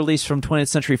 that were released from 20th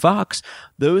Century Fox,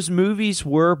 those movies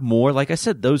were more, like I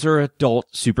said, those are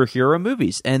adult superhero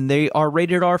movies, and they are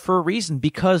rated R for a reason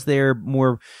because they're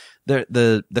more,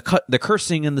 the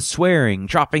cursing and the swearing,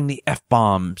 dropping the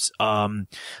F-bombs,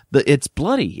 it's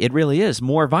bloody. It really is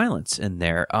more violence in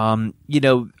there.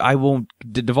 I won't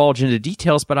divulge into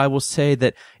details, but I will say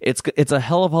that it's a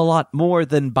hell of a lot more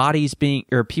than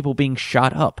people being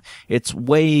shot up. It's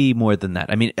way more than that.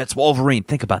 I mean, it's Wolverine.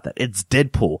 Think about that. It's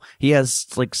Deadpool. He has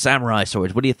like samurai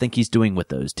swords. What do you think he's doing with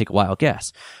those? Take a wild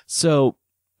guess. So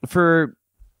for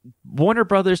Warner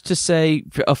Brothers to say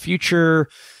a future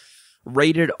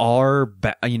rated R,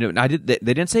 they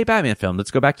didn't say Batman film.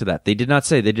 Let's go back to that. They did not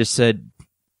say. They just said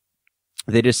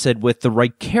with the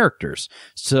right characters.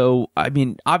 So, I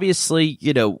mean, obviously,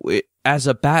 as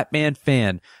a Batman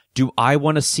fan, do I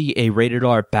want to see a rated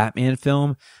R Batman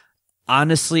film?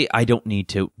 Honestly, I don't need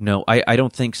to. No, I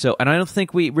don't think so. And I don't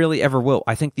think we really ever will.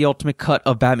 I think the ultimate cut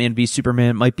of Batman v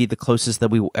Superman might be the closest that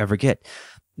we will ever get.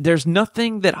 There's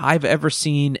nothing that I've ever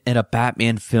seen in a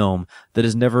Batman film that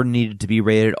has never needed to be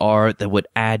rated R that would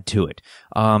add to it.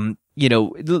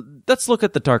 Let's look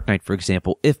at The Dark Knight, for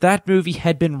example. If that movie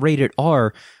had been rated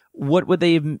R, what would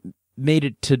they have made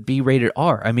it to be rated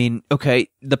R? I mean, okay,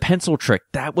 the pencil trick,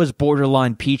 that was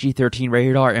borderline PG-13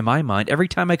 rated R in my mind. Every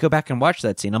time I go back and watch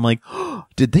that scene, I'm like, oh,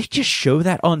 did they just show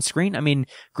that on screen? I mean,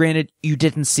 granted, you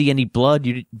didn't see any blood,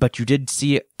 but you did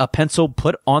see a pencil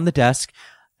put on the desk.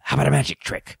 How about a magic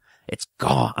trick? It's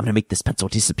gone. I'm going to make this pencil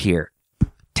disappear.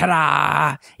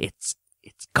 Ta-da! It's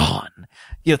gone.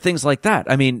 Things like that.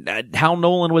 I mean, how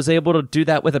Nolan was able to do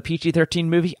that with a PG-13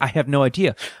 movie, I have no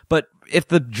idea. But if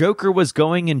the Joker was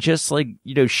going and just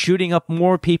shooting up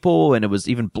more people and it was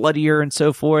even bloodier and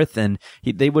so forth, and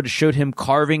they would have showed him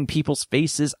carving people's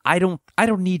faces, I don't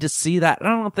need to see that. I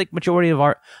don't think majority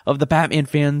of the Batman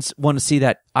fans want to see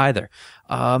that either.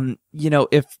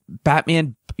 If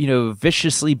Batman,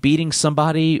 viciously beating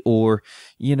somebody or,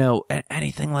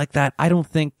 anything like that, I don't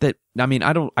think that,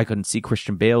 I couldn't see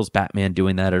Christian Bale's Batman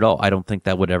doing that at all. I don't think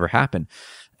that would ever happen.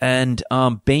 And,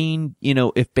 Bane,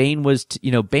 if Bane was,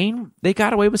 Bane, they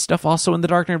got away with stuff also in The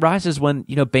Dark Knight Rises when,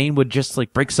 Bane would just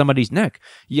break somebody's neck.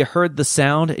 You heard the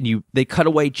sound and they cut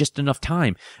away just enough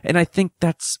time. And I think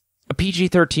that's a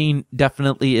PG-13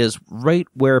 definitely is right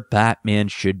where Batman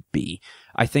should be.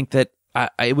 I think that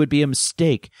it would be a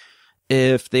mistake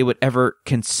if they would ever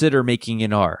consider making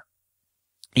an R.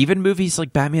 Even movies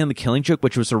like Batman the Killing Joke,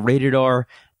 which was a rated R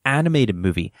animated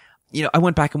movie. I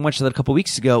went back and watched that a couple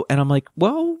weeks ago, and I'm like,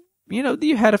 well,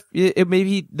 you had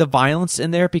maybe the violence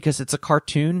in there because it's a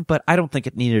cartoon, but I don't think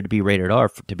it needed to be rated R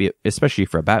especially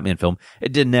for a Batman film.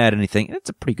 It didn't add anything. It's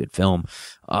a pretty good film.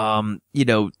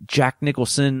 Jack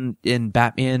Nicholson in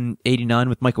Batman 89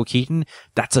 with Michael Keaton,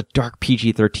 that's a dark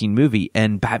PG-13 movie,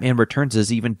 and Batman Returns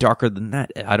is even darker than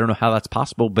that. I don't know how that's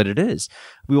possible, but it is.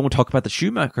 We won't talk about the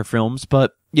Schumacher films,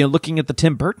 but, looking at the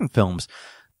Tim Burton films,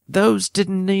 those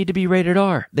didn't need to be rated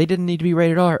R. They didn't need to be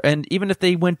rated R. And even if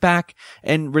they went back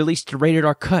and released a rated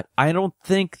R cut, I don't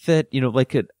think that,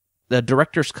 like a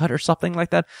director's cut or something like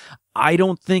that, I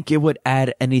don't think it would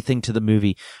add anything to the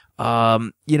movie.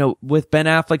 With Ben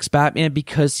Affleck's Batman,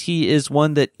 because he is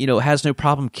one that, has no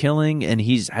problem killing and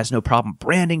has no problem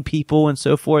branding people and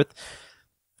so forth,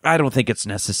 I don't think it's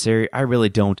necessary. I really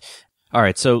don't. All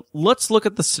right, so let's look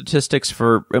at the statistics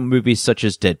for movies such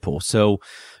as Deadpool. So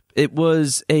it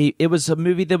was a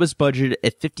movie that was budgeted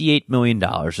at $58 million.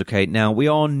 Okay. Now we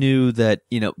all knew that,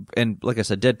 and like I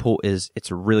said, Deadpool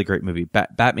it's a really great movie.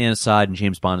 Batman aside and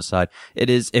James Bond aside, it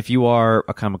is, if you are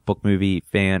a comic book movie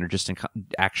fan or just an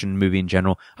action movie in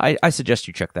general, I suggest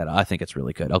you check that out. I think it's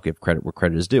really good. I'll give credit where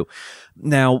credit is due.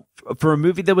 Now, for a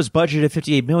movie that was budgeted at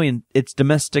 $58 million, its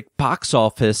domestic box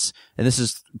office, and this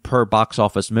is per Box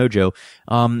Office Mojo,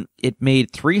 it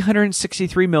made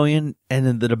 $363 million, and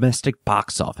in the domestic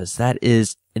box office, that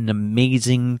is an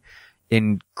amazing,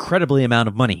 incredibly amount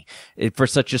of money for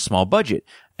such a small budget.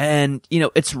 And,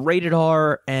 it's rated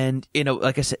R, and,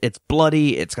 like I said, it's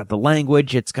bloody, it's got the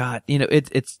language, it's got,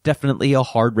 it's definitely a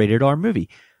hard rated R movie.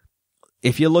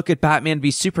 If you look at Batman v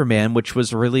Superman, which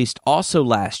was released also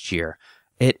last year,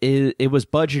 it was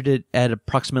budgeted at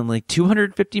approximately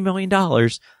 $250 million,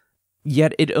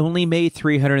 yet it only made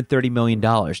 $330 million.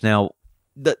 Now,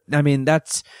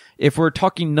 that's, if we're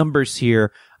talking numbers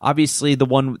here, obviously the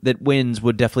one that wins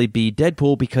would definitely be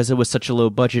Deadpool because it was such a low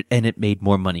budget and it made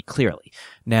more money, clearly.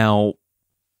 Now,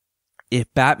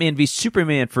 if Batman v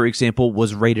Superman, for example,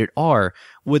 was rated R,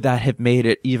 would that have made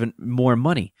it even more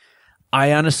money?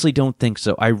 I honestly don't think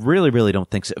so. I really, really don't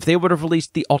think so. If they would have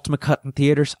released the Ultimate Cut in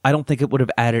theaters, I don't think it would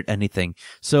have added anything.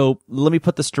 So let me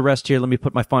put this to rest here. Let me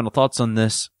put my final thoughts on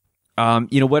this.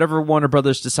 Whatever Warner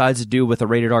Brothers decides to do with a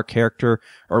rated R character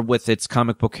or with its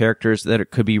comic book characters that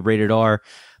it could be rated R,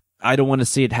 I don't want to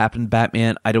see it happen to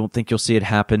Batman. I don't think you'll see it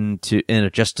happen in a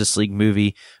Justice League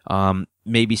movie.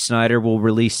 Maybe Snyder will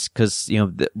release, because,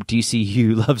 the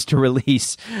DCU loves to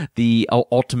release the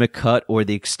Ultimate Cut or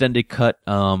the Extended Cut,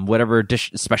 whatever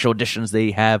special editions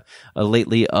they have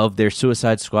lately of their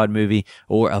Suicide Squad movie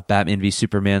or of Batman v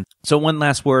Superman. So one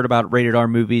last word about rated R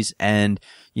movies and,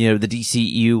 the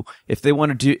DCU.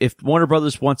 If Warner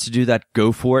Brothers wants to do that,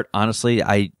 go for it. Honestly,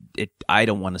 I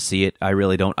don't want to see it. I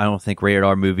really don't. I don't think rated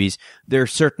R movies, there are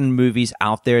certain movies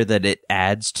out there that it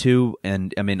adds to.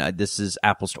 And this is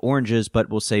apples to oranges, but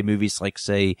we'll say movies like,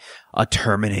 say, a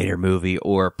Terminator movie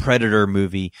or a Predator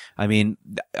movie. Like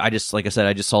I said,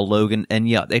 I just saw Logan, and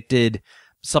yeah, it did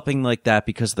something like that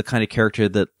because of the kind of character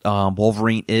that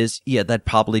Wolverine is. Yeah, that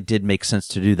probably did make sense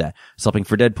to do that. Something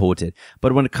for Deadpool did.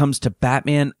 But when it comes to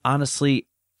Batman, honestly,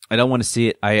 I don't want to see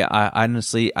it.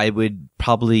 I would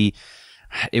probably,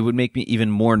 it would make me even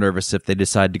more nervous if they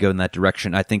decide to go in that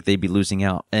direction. I think they'd be losing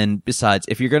out. And besides,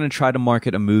 if you're going to try to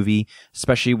market a movie,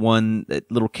 especially one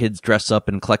that little kids dress up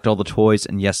and collect all the toys,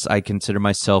 and yes, I consider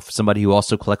myself somebody who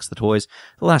also collects the toys,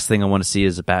 the last thing I want to see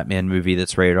is a Batman movie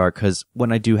that's rated R, because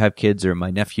when I do have kids or my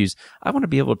nephews, I want to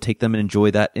be able to take them and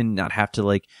enjoy that and not have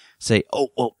to say, oh,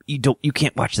 well, you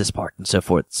can't watch this part and so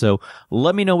forth. So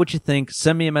let me know what you think.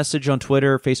 Send me a message on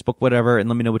Twitter, Facebook, whatever, and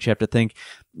let me know what you have to think.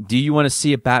 Do you want to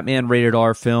see a Batman rated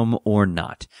R film or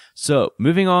not? So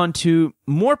moving on to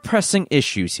more pressing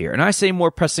issues here. And I say more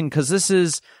pressing because this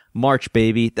is March,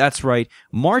 baby. That's right.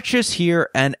 March is here.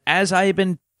 And as I've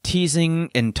been teasing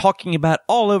and talking about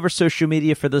all over social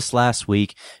media for this last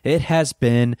week, it has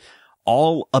been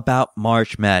all about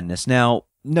March Madness. Now,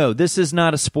 no, this is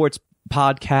not a sports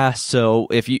podcast, so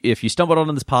if you stumbled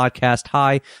onto this podcast,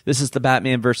 hi, this is the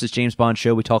Batman versus James Bond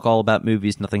show. We talk all about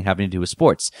movies, nothing having to do with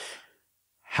sports.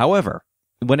 However,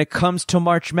 when it comes to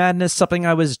March Madness, something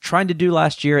I was trying to do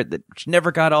last year that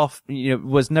never got off,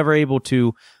 was never able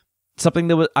to, something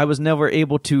that I was never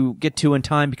able to get to in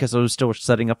time because I was still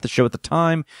setting up the show at the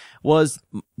time, was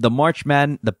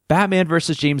the Batman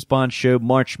versus James Bond show,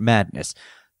 March Madness.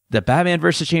 The Batman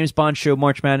vs. James Bond show,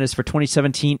 March Madness for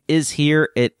 2017, is here.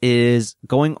 It is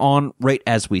going on right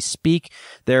as we speak.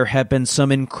 There have been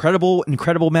some incredible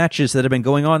matches that have been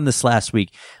going on this last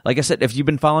week. Like I said, if you've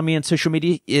been following me on social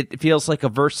media, it feels like a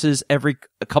versus every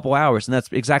couple hours, and that's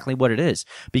exactly what it is.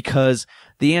 Because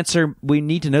we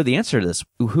need to know the answer to this.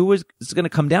 Who is it going to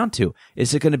come down to?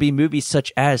 Is it going to be movies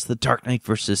such as The Dark Knight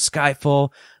versus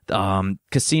Skyfall,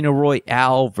 Casino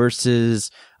Royale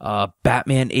versus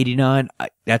Batman 89.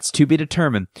 That's to be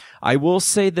determined. I will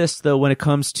say this, though, when it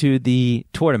comes to the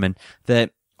tournament,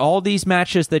 that all these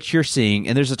matches that you're seeing,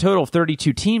 and there's a total of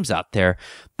 32 teams out there,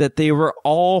 that they were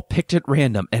all picked at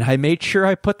random. And I made sure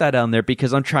I put that on there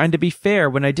because I'm trying to be fair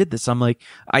when I did this. I'm like,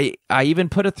 I even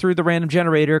put it through the random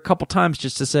generator a couple times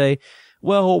just to say,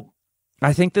 well,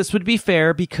 I think this would be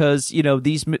fair because,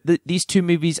 these two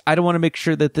movies, I don't want to make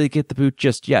sure that they get the boot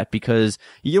just yet because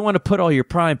you don't want to put all your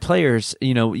prime players,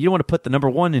 you don't want to put the number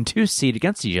 1 and 2 seed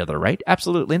against each other, right?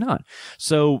 Absolutely not.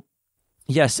 So,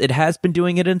 yes, it has been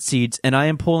doing it in seeds, and I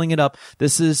am pulling it up.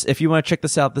 This is, if you want to check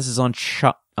this out, this is on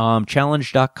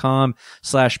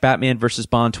challenge.com/Batman vs.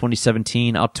 Bond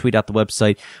 2017. I'll tweet out the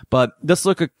website, but let's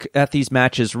look at these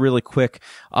matches really quick.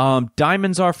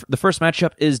 The first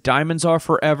matchup is Diamonds Are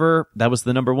Forever. That was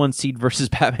the number 1 seed versus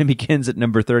Batman Begins at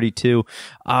number 32.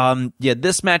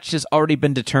 This match has already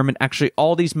been determined. Actually,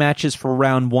 all these matches for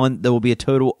round 1, there will be a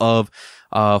total of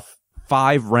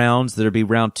 5 rounds. There'll be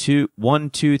round 2, 1,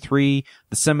 2, 3,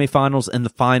 the semifinals and the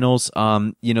finals.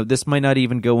 This might not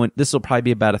even go in. This will probably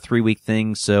be about a 3-week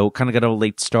thing. So kind of got a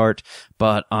late start,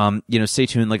 but, stay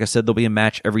tuned. Like I said, there'll be a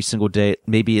match every single day,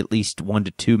 maybe at least 1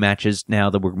 to 2 matches now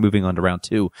that we're moving on to round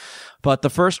 2. But the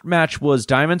first match was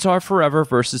Diamonds Are Forever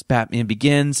versus Batman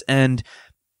Begins. And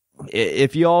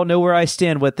if you all know where I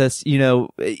stand with this,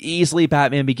 easily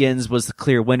Batman Begins was the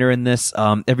clear winner in this.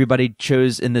 Everybody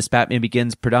chose in this Batman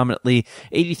Begins predominantly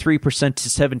 83% to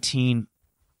 17%.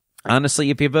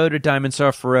 Honestly, if you voted Diamonds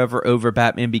Are Forever over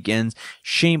Batman Begins,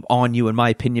 shame on you, in my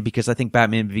opinion, because I think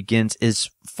Batman Begins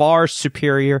is far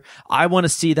superior. I want to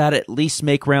see that at least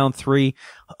make round 3.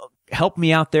 Help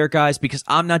me out there, guys, because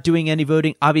I'm not doing any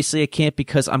voting. Obviously, I can't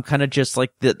because I'm kind of just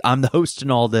like I'm the host in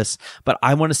all this, but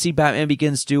I want to see Batman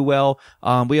Begins do well.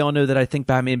 We all know that I think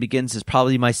Batman Begins is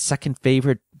probably my second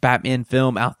favorite Batman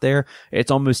film out there. It's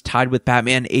almost tied with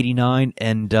Batman 89,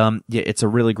 and it's a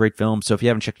really great film. So if you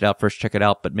haven't checked it out, first check it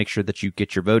out, but make sure that you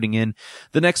get your voting in.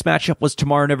 The next matchup was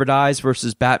Tomorrow Never Dies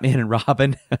versus Batman and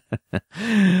Robin.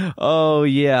 Oh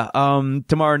yeah,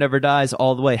 Tomorrow Never Dies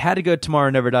all the way. Had to go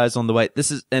Tomorrow Never Dies on the way.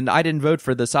 And I didn't vote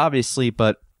for this obviously,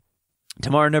 but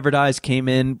Tomorrow Never Dies came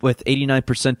in with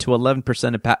 89% to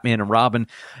 11% of Batman and Robin.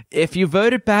 If you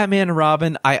voted Batman and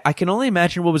Robin, I can only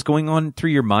imagine what was going on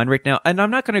through your mind right now. And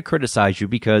I'm not going to criticize you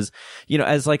because,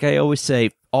 as like I always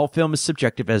say, all film is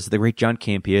subjective, as the great John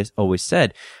Campea always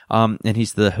said. And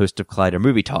he's the host of Collider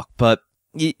Movie Talk. But,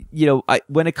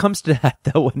 when it comes to that,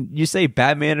 though, when you say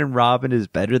Batman and Robin is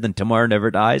better than Tomorrow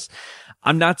Never Dies,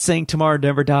 I'm not saying Tomorrow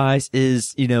Never Dies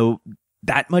is,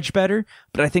 that much better,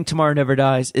 but I think Tomorrow Never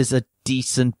Dies is a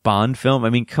decent Bond film. I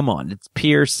mean, come on, it's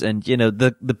Pierce, and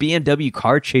the BMW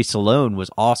car chase alone was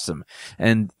awesome.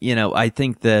 And I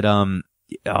think that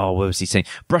what was he saying?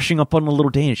 Brushing up on a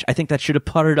little Danish. I think that should have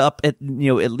puttered up at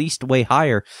at least way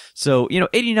higher. So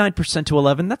 89% to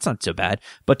 11. That's not so bad.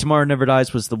 But Tomorrow Never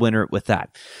Dies was the winner with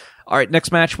that. All right,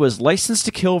 next match was License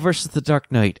to Kill versus The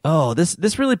Dark Knight. Oh,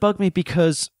 this really bugged me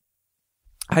because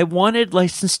I wanted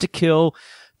License to Kill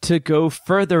to go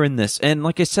further in this. And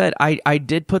like I said, I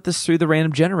did put this through the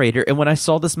random generator. And when I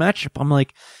saw this matchup, I'm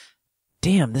like,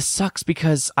 damn, this sucks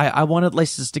because I wanted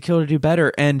License to Kill to do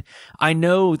better. And I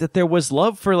know that there was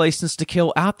love for License to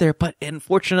Kill out there, but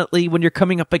unfortunately, when you're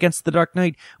coming up against The Dark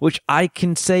Knight, which I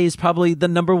can say is probably the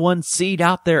number 1 seed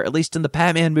out there, at least in the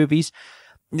Batman movies,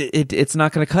 it's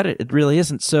not going to cut it. It really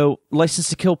isn't. So License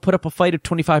to Kill put up a fight of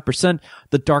 25%,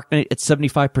 The Dark Knight at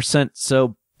 75%.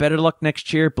 So better luck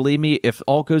next year. Believe me, if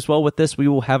all goes well with this, we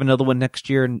will have another one next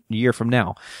year and a year from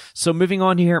now. So moving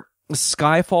on here,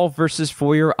 Skyfall versus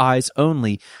For Your Eyes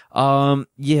Only.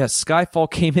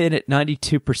 Skyfall came in at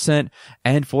 92%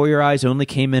 and For Your Eyes Only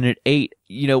came in at 8%.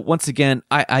 Once again,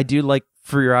 I do like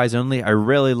For Your Eyes Only. I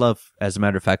really love, as a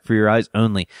matter of fact, For Your Eyes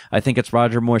Only. I think it's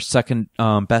Roger Moore's second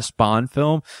best Bond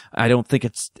film. I don't think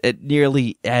it's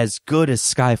nearly as good as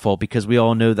Skyfall because we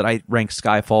all know that I rank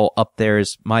Skyfall up there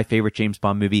as my favorite James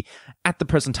Bond movie at the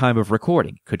present time of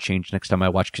recording. Could change next time I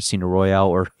watch Casino Royale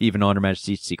or even On Her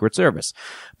Majesty's Secret Service.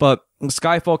 But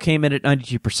Skyfall came in at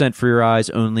 92%. For Your Eyes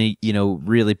Only,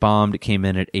 really bombed. It came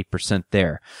in at 8%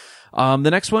 there. The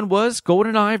next one was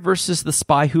GoldenEye versus The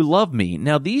Spy Who Loved Me.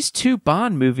 Now, these two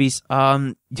Bond movies,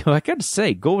 I gotta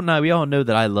say, GoldenEye, we all know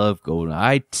that I love GoldenEye.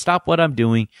 I stop what I'm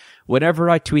doing.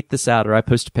 Whenever I tweet this out or I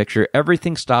post a picture,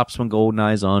 everything stops when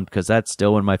GoldenEye is on because that's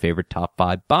still one of my favorite top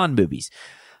 5 Bond movies.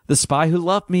 The Spy Who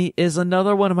Loved Me is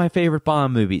another one of my favorite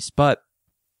Bond movies, but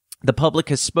the public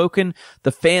has spoken.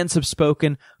 The fans have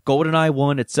spoken. GoldenEye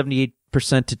won at 78%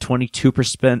 to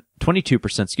 22%,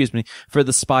 for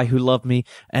The Spy Who Loved Me.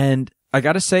 And I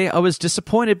gotta say, I was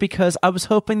disappointed because I was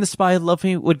hoping The Spy Who Loved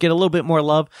Me would get a little bit more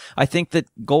love. I think that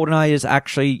GoldenEye is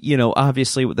actually,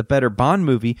 obviously the better Bond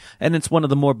movie, and it's one of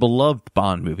the more beloved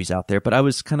Bond movies out there, but I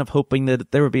was kind of hoping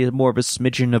that there would be more of a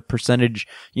smidgen of percentage,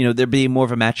 there'd be more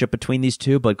of a matchup between these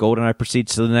two, but GoldenEye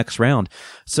proceeds to the next round.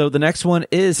 So the next one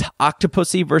is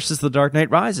Octopussy versus The Dark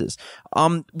Knight Rises.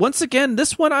 Once again,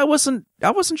 this one I wasn't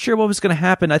sure what was going to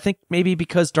happen. I think maybe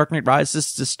because Dark Knight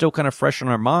Rises is still kind of fresh on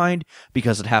our mind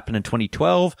because it happened in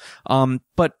 2012.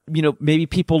 But maybe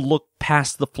people look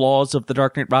past the flaws of The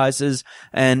Dark Knight Rises,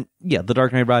 and yeah, The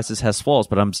Dark Knight Rises has flaws,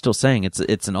 but I'm still saying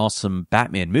it's an awesome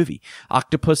Batman movie.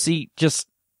 Octopussy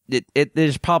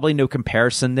there's probably no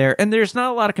comparison there. And there's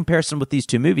not a lot of comparison with these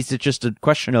two movies. It's just a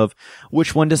question of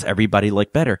which one does everybody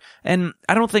like better. And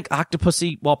I don't think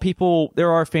Octopussy, while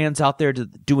there are fans out there to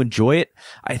do enjoy it,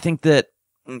 I think that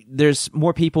there's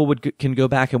more people can go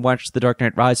back and watch The Dark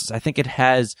Knight Rises. I think it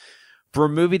has, for a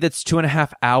movie that's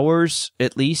 2.5 hours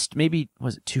at least, maybe,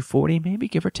 was it 240 maybe,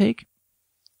 give or take?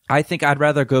 I think I'd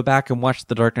rather go back and watch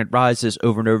The Dark Knight Rises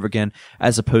over and over again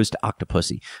as opposed to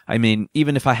Octopussy. I mean,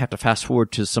 even if I have to fast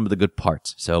forward to some of the good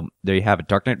parts. So there you have it.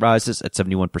 Dark Knight Rises at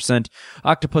 71%,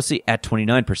 Octopussy at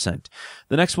 29%.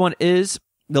 The next one is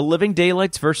The Living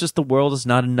Daylights versus The World Is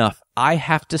Not Enough. I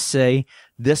have to say,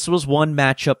 this was one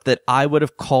matchup that I would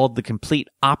have called the complete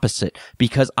opposite,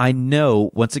 because I know,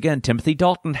 once again, Timothy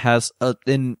Dalton has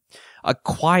a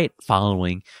quiet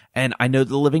following, and I know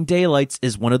The Living Daylights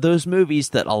is one of those movies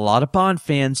that a lot of Bond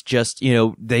fans just,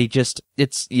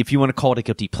 it's, if you want to call it a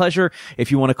guilty pleasure,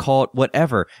 if you want to call it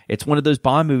whatever, it's one of those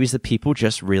Bond movies that people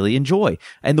just really enjoy.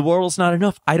 And The World Is Not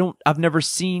Enough, I've never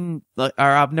seen, or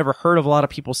I've never heard of a lot of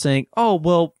people saying, oh,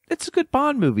 well, it's a good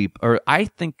Bond movie, or I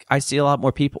think I see a lot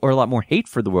more people, or a lot more hate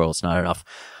for The World Is Not Enough.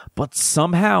 But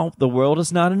somehow, The World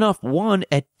Is Not Enough won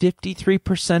at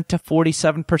 53% to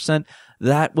 47%.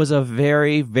 That was a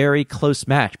very, very close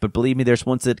match. But believe me, there's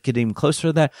ones that get even closer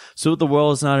to that. So The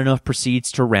World Is Not Enough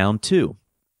proceeds to round 2.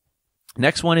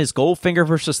 Next one is Goldfinger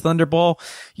versus Thunderball.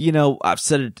 I've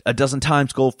said it a dozen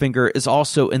times, Goldfinger is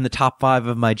also in the top 5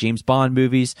 of my James Bond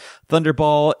movies.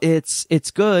 Thunderball,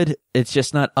 it's good. It's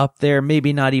just not up there.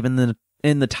 Maybe not even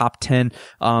in the top 10.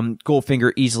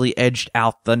 Goldfinger easily edged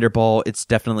out Thunderball. It's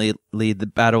definitely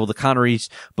the battle of the Connerys,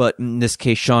 but in this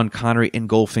case, Sean Connery and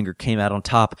Goldfinger came out on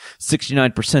top,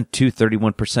 69% to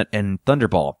 31% in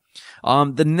Thunderball.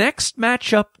 The next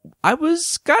matchup,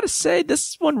 gotta say,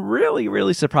 this one really,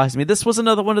 really surprised me. This was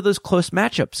another one of those close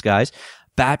matchups, guys.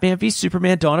 Batman v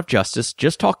Superman: Dawn of Justice.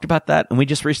 Just talked about that, and we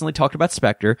just recently talked about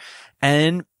Spectre.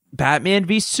 And Batman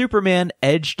v Superman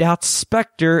edged out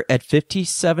Spectre at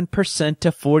 57%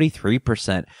 to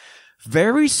 43%.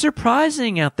 Very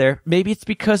surprising out there. Maybe it's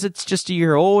because it's just a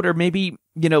year old, or maybe,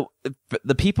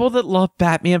 the people that love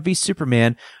Batman v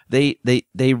Superman, they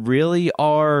really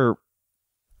are,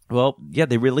 well, yeah,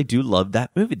 they really do love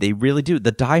that movie. They really do.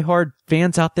 The diehard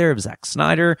fans out there of Zack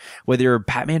Snyder, whether you're a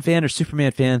Batman fan or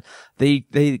Superman fan,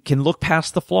 they can look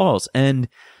past the flaws. And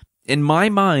in my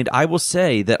mind, I will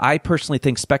say that I personally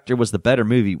think Spectre was the better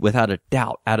movie without a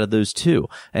doubt out of those two.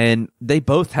 And they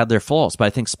both had their flaws, but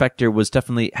I think Spectre was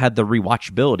definitely had the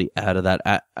rewatchability out of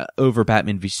that over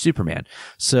Batman v Superman.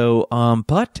 So,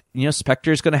 but,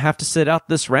 Spectre is going to have to sit out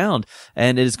this round,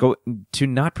 and it is going to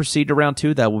not proceed to round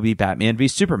 2. That will be Batman v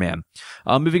Superman.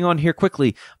 Moving on here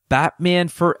quickly. Batman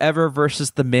Forever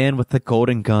versus The Man with the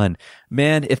Golden Gun.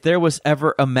 Man, if there was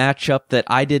ever a matchup that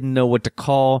I didn't know what to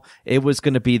call, it was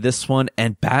going to be this one,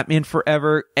 and Batman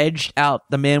Forever edged out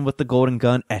The Man with the Golden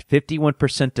Gun at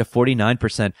 51% to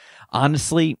 49%.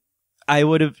 Honestly, I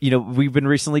would have, we've been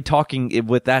recently talking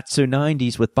with That's So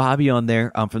 90s with Bobby on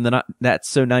there, from the That's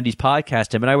So 90s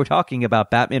podcast. Him and I were talking about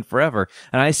Batman Forever,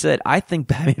 and I said, I think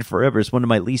Batman Forever is one of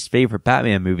my least favorite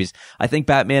Batman movies. I think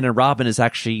Batman and Robin is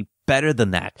actually better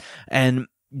than that. And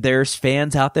there's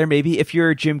fans out there, maybe if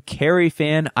you're a Jim Carrey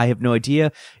fan, I have no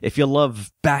idea. If you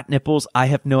love bat nipples, I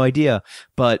have no idea.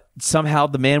 But somehow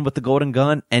The Man with the Golden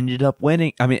Gun ended up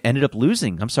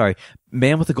losing. I'm sorry.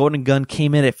 Man with the Golden Gun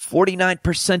came in at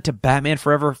 49% to Batman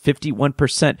Forever,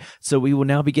 51%. So we will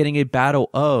now be getting a battle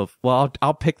of, well,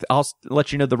 I'll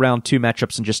let you know the round 2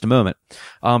 matchups in just a moment.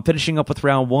 Finishing up with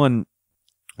round 1.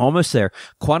 Almost there.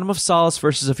 Quantum of Solace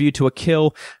versus A View to a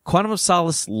Kill. Quantum of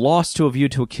Solace lost to A View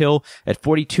to a Kill at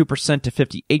 42% to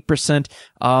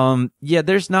 58%. Yeah,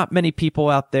 there's not many people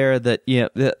out there that,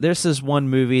 this is one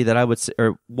movie that I would say,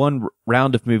 or one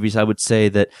round of movies I would say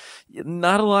that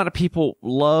not a lot of people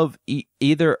love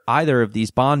either of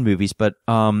these Bond movies, but,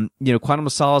 Quantum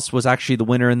of Solace was actually the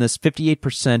winner in this,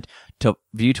 58% to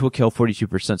View to a Kill,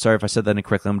 42%. Sorry if I said that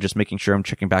incorrectly. I'm just making sure I'm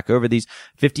checking back over these.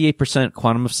 58%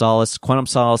 Quantum of Solace. Quantum of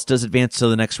Solace does advance to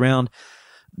the next round.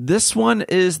 This one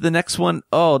is the next one.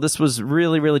 Oh, this was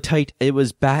really, really tight. It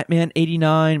was Batman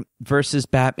 89 versus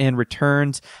Batman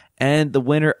Returns, and the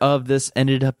winner of this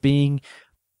ended up being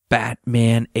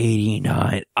Batman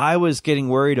 89. I was getting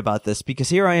worried about this because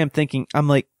here I am thinking, I'm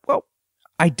like, well,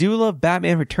 I do love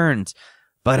Batman Returns,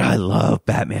 but I love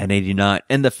Batman 89.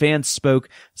 And the fans spoke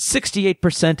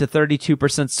 68% to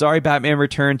 32%. Sorry, Batman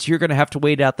Returns. You're going to have to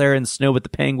wait out there in the snow with the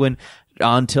Penguin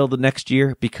until the next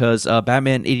year because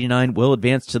Batman 89 will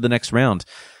advance to the next round.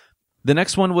 The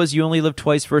next one was You Only Live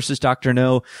Twice versus Dr.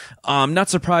 No. Not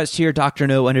surprised here. Dr.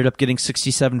 No ended up getting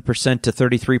 67% to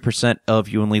 33% of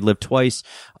You Only Live Twice.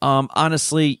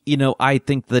 Honestly, I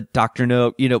think that Dr.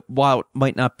 No, while it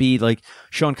might not be like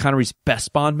Sean Connery's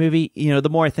best Bond movie, the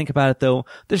more I think about it though,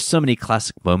 there's so many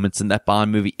classic moments in that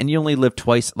Bond movie, and You Only Live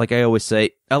Twice, like I always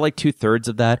say, I like 2/3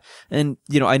 of that. And,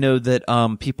 I know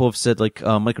that, people have said like,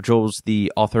 Michael Joel's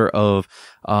the author of,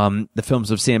 the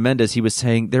films of Sam Mendes. He was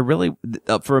saying they're really,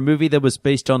 for a movie that was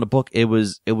based on a book, it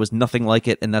was nothing like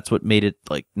it. And that's what made it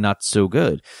like not so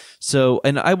good. So,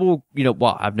 and I will,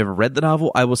 while I've never read the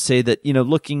novel, I will say that,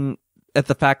 looking at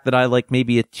the fact that I like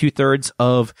maybe a 2/3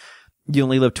 of You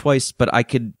Only Live Twice, but I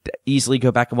could easily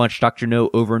go back and watch Dr. No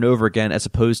over and over again as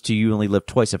opposed to You Only Live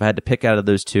Twice. If I had to pick out of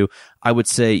those two, I would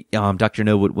say, Dr.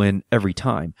 No would win every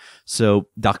time. So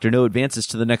Dr. No advances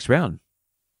to the next round.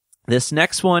 This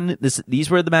next one, these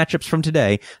were the matchups from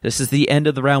today. This is the end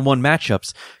of the round 1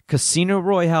 matchups. Casino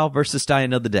Royale versus Die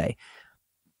Another Day.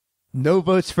 No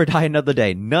votes for Die Another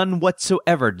Day. None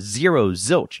whatsoever. Zero.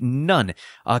 Zilch. None.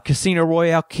 Casino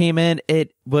Royale came in.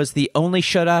 It was the only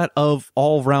shutout of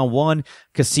all round 1.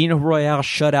 Casino Royale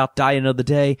shut out Die Another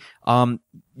Day.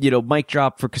 Mic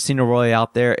drop for Casino Royale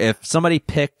out there. If somebody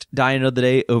picked Die Another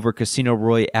Day over Casino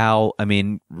Royale, I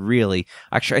mean, really.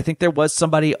 Actually, I think there was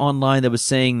somebody online that was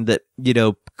saying that,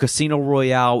 Casino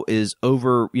Royale is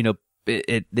over,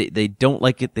 they don't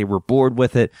like it. They were bored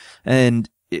with it. And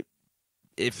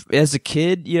if as a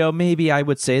kid, maybe I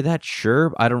would say that,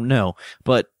 sure, I don't know.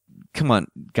 But come on,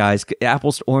 guys,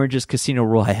 apples to oranges, Casino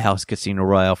Royale is Casino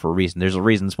Royale for a reason. There's a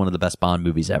reason it's one of the best Bond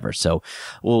movies ever. So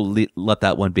we'll let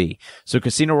that one be. So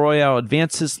Casino Royale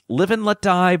advances. Live and Let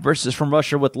Die versus From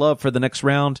Russia with Love for the next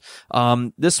round.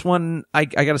 This one, I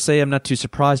gotta say, I'm not too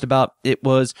surprised about. It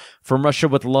was From Russia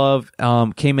with Love,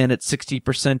 came in at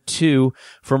 60% to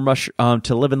From Russia,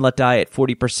 to Live and Let Die at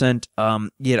 40%.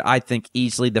 I think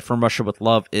easily that From Russia with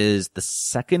Love is the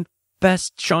second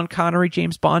best Sean Connery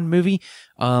James Bond movie.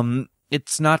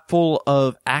 It's not full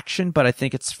of action, but I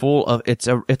think it's full of, it's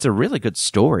a really good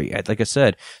story, like I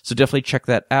said. So definitely check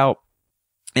that out.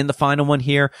 In the final one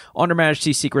here, On Her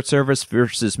Majesty's Secret Service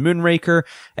versus Moonraker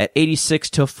at 86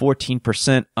 to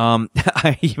 14%.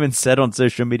 I even said on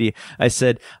social media, I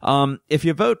said, if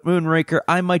you vote Moonraker,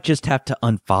 I might just have to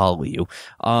unfollow you.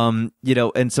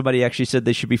 And somebody actually said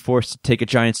they should be forced to take a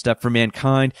giant step for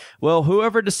mankind. Well,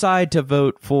 whoever decide to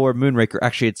vote for Moonraker,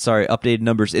 actually, updated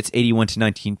numbers, it's 81 to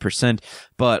 19%.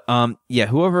 But,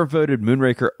 whoever voted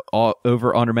Moonraker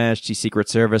over On Her Majesty's Secret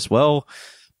Service, well,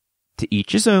 to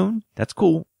each his own. That's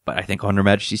cool. But I think On Her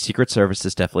Majesty's Secret Service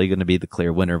is definitely going to be the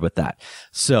clear winner with that.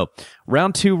 So,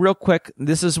 round 2, real quick.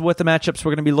 This is what the matchups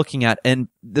we're going to be looking at. And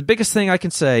the biggest thing I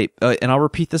can say, and I'll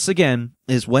repeat this again,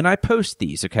 is when I post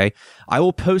these, okay, I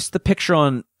will post the picture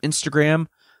on Instagram,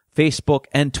 Facebook,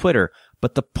 and Twitter.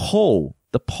 But the poll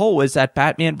is at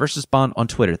Batman vs. Bond on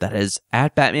Twitter. That is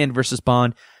at Batman vs.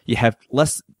 Bond. You have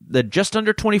just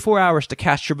under 24 hours to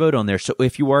cast your vote on there. So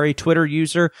if you are a Twitter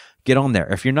user, get on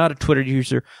there. If you're not a Twitter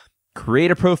user, create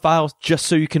a profile just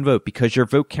so you can vote, because your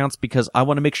vote counts, because I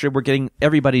want to make sure we're getting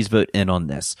everybody's vote in on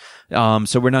this. So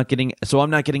I'm not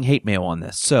getting hate mail on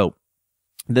this. So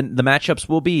then the matchups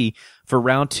will be for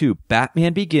round 2,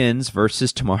 Batman Begins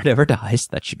versus Tomorrow Never Dies.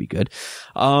 That should be good.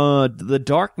 The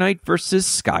Dark Knight versus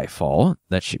Skyfall.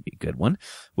 That should be a good one.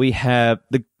 We have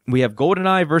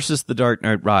GoldenEye versus The Dark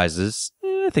Knight Rises.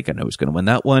 I think I know who's going to win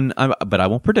that one, but I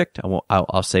won't predict.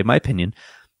 I'll say my opinion.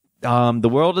 The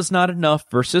World Is Not Enough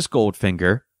versus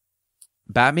Goldfinger.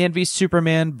 Batman v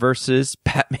Superman versus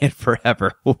Batman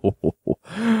Forever.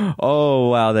 Oh,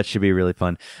 wow, that should be really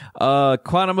fun.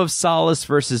 Quantum of Solace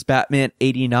versus Batman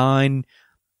 89.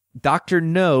 Dr.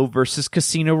 No versus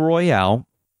Casino Royale.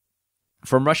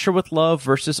 From Russia with Love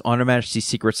versus On Her Majesty's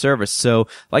Secret Service. So,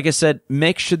 like I said,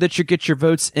 make sure that you get your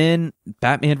votes in.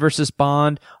 Batman versus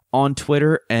Bond on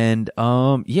Twitter. And,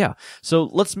 So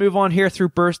let's move on here through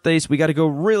birthdays. We got to go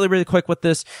really, really quick with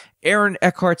this. Aaron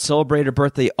Eckhart celebrated a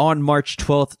birthday on March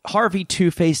 12th. Harvey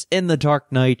Two-Face in The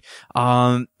Dark Knight.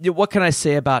 What can I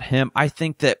say about him? I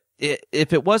think that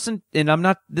if it wasn't,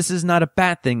 and this is not a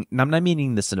bad thing, and I'm not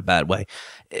meaning this in a bad way.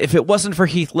 If it wasn't for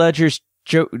Heath Ledger's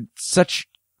such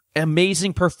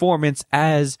amazing performance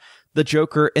as the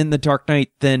Joker in The Dark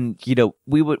Knight, then,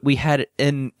 we had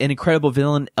an incredible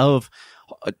villain of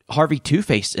Harvey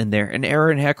Two-Face in there, and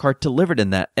Aaron Eckhart delivered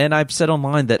in that. And I've said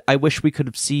online that I wish we could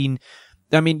have seen,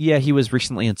 he was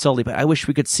recently in Sully, but I wish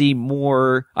we could see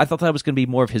more. I thought that was going to be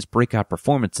more of his breakout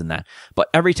performance in that. But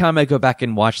every time I go back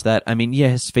and watch that,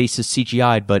 his face is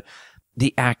CGI'd, but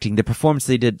the acting, the performance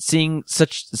they did, seeing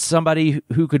such somebody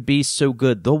who could be so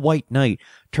good, the White Knight,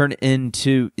 turn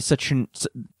into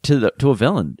to a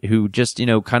villain who just,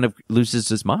 kind of loses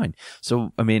his mind.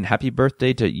 So, I mean, happy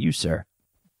birthday to you, sir.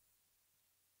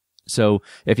 So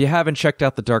if you haven't checked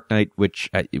out The Dark Knight, which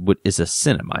is a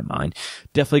sin in my mind,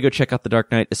 definitely go check out The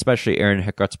Dark Knight, especially Aaron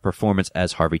Eckhart's performance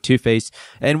as Harvey Two-Face.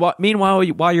 And meanwhile,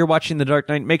 while you're watching The Dark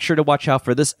Knight, make sure to watch out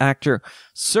for this actor.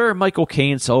 Sir Michael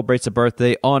Caine celebrates a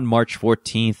birthday on March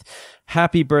 14th.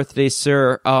 Happy birthday,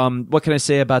 sir. What can I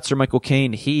say about Sir Michael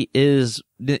Caine? He is,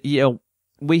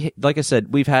 like I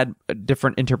said, we've had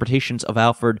different interpretations of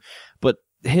Alfred, but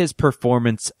his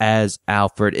performance as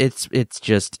Alfred, it's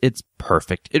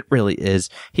perfect. It really is.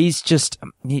 He's just,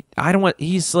 he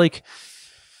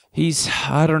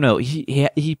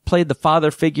played the father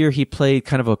figure. He played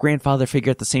kind of a grandfather figure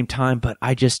at the same time, but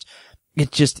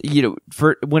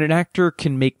for when an actor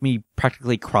can make me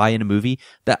practically cry in a movie,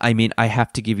 I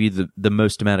have to give you the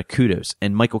most amount of kudos.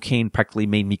 And Michael Caine practically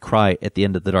made me cry at the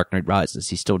end of The Dark Knight Rises.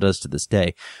 He still does to this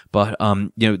day. But,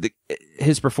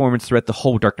 his performance throughout the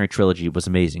whole Dark Knight trilogy was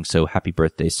amazing. So happy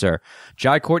birthday, sir.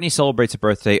 Jai Courtney celebrates a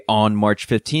birthday on March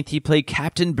 15th. He played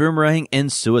Captain Boomerang in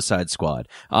Suicide Squad.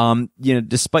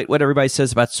 Despite what everybody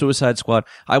says about Suicide Squad,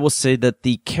 I will say that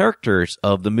the characters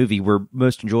of the movie were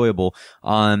most enjoyable.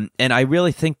 And I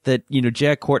really think that,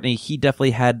 Jai Courtney, he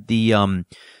definitely had the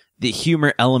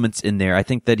humor elements in there. I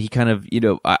think that he kind of,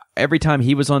 every time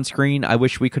he was on screen, I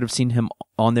wish we could have seen him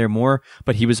on there more,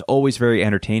 but he was always very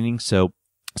entertaining.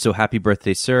 So happy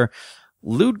birthday, sir.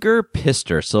 Ludger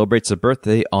Pister celebrates a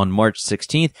birthday on March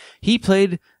 16th. He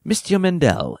played Mr.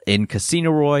 Mendel in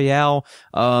Casino Royale.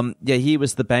 He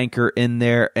was the banker in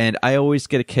there, and I always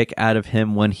get a kick out of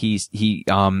him when I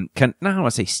don't want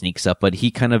to say sneaks up, but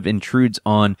he kind of intrudes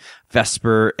on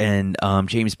Vesper and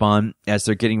James Bond as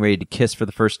they're getting ready to kiss for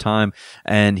the first time,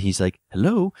 and he's like,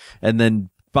 hello, and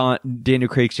then Daniel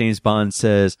Craig's James Bond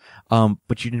says,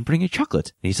 but you didn't bring any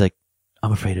chocolate. And he's like,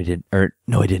 I'm afraid I didn't, or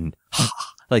no, I didn't.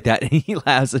 Like that. And he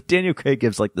laughs. Daniel Craig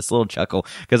gives like this little chuckle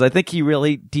because I think he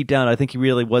really, deep down,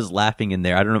 was laughing in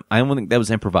there. I don't think that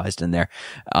was improvised in there.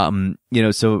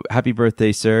 So happy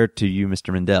birthday, sir, to you,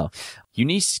 Mr. Mendel.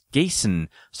 Eunice Gayson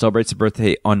celebrates a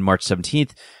birthday on March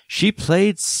 17th. She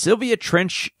played Sylvia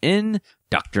Trench in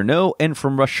Dr. No and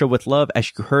From Russia with Love,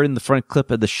 as you heard in the front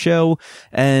clip of the show.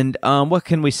 And what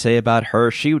can we say about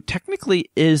her? She technically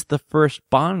is the first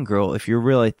Bond girl, if you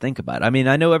really think about it. I mean,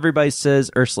 I know everybody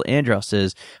says Ursula Andress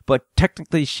is, but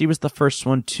technically she was the first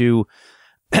one to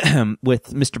with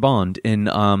Mr. Bond in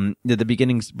the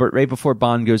beginnings, but right before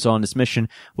Bond goes on his mission.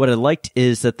 What I liked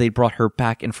is that they brought her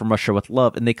back in From Russia with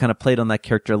Love, and they kind of played on that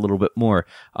character a little bit more.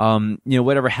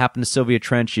 Whatever happened to Sylvia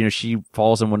Trench, she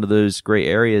falls in one of those gray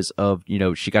areas of,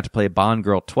 she got to play a Bond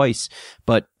girl twice,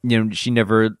 but she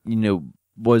never,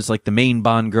 was like the main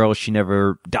Bond girl. She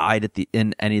never died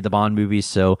in any of the Bond movies.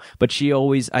 So, but I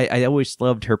always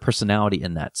loved her personality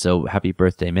in that. So happy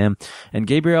birthday, ma'am. And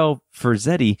Gabriel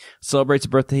Ferzetti celebrates a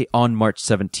birthday on March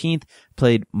 17th,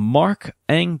 played Mark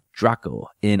Ang Draco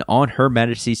in On Her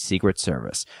Majesty's Secret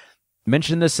Service.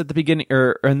 Mentioned this at the beginning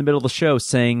or in the middle of the show,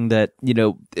 saying that,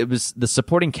 it was the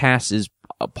supporting cast is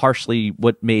partially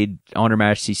what made On Her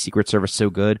Majesty's Secret Service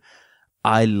so good.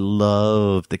 I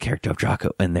love the character of Draco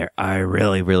in there. I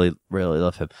really, really, really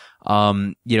love him.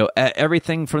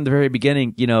 Everything from the very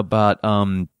beginning, about,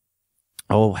 how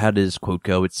did his quote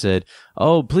go? It said,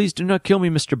 "Oh, please do not kill me,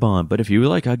 Mr. Bond, but if you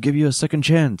like, I'll give you a second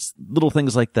chance." Little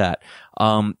things like that.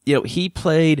 He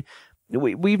played,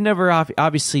 we've never,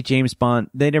 obviously James Bond,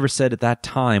 they never said at that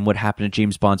time what happened to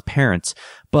James Bond's parents,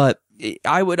 but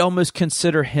I would almost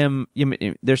consider him,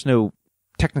 there's no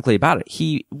technically about it.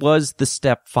 He was the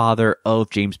stepfather of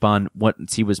James Bond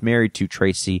once he was married to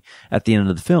Tracy at the end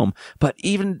of the film. But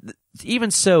even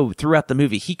so, throughout the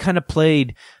movie, he kind of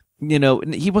played,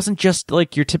 he wasn't just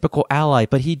like your typical ally,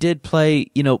 but he did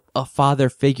play, a father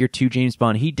figure to James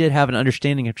Bond. He did have an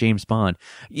understanding of James Bond.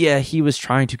 Yeah, he was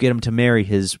trying to get him to marry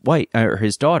his wife or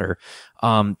his daughter,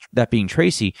 that being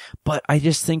Tracy. But I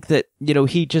just think that,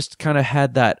 he just kind of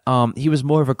had that, he was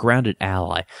more of a grounded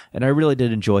ally, and I really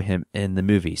did enjoy him in the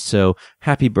movie. So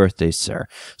happy birthday, sir.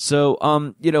 So,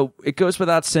 it goes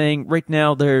without saying, right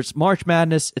now there's March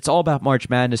Madness. It's all about March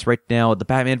Madness right now. The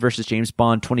Batman versus James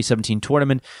Bond 2017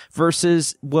 tournament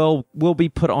will be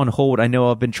put on hold. I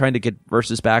know I've been trying to get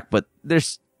versus back, but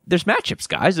there's matchups,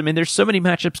 guys. I mean, there's so many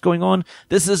matchups going on.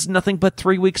 This is nothing but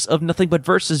 3 weeks of nothing but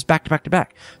versus back to back to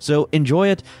back. So enjoy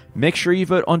it. Make sure you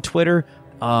vote on Twitter,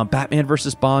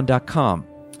 batmanversusbond.com.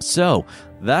 So,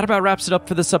 that about wraps it up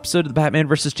for this episode of the Batman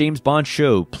vs. James Bond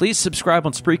show. Please subscribe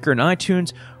on Spreaker and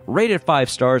iTunes, rate it 5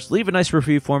 stars, leave a nice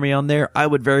review for me on there. I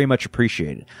would very much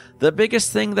appreciate it. The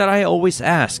biggest thing that I always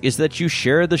ask is that you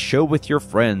share the show with your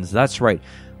friends. That's right.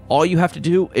 All you have to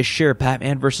do is share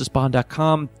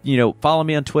BatmanVSBond.com. Follow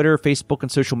me on Twitter, Facebook, and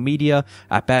social media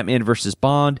at Batman vs.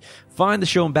 Bond. Find the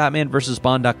show on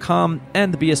BatmanVSBond.com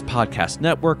and the BS Podcast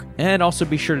Network. And also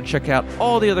be sure to check out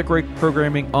all the other great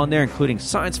programming on there, including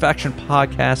Science Faction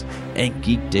Podcast and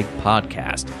Geek Dig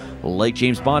Podcast. Like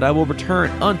James Bond, I will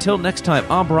return. Until next time,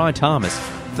 I'm Brian Thomas.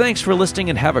 Thanks for listening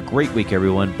and have a great week,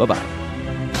 everyone. Bye-bye.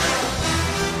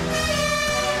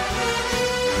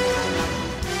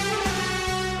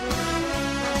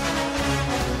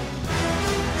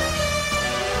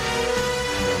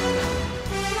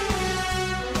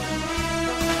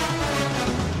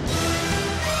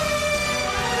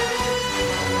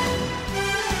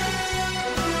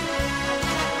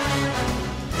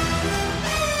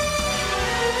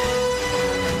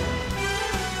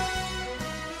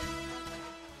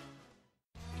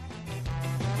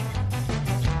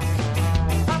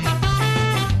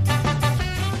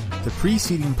 The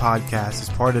preceding podcast is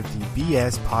part of the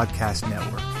BS Podcast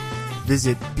Network.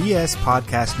 Visit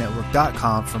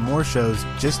bspodcastnetwork.com for more shows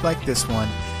just like this one,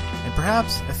 and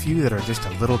perhaps a few that are just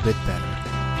a little bit better.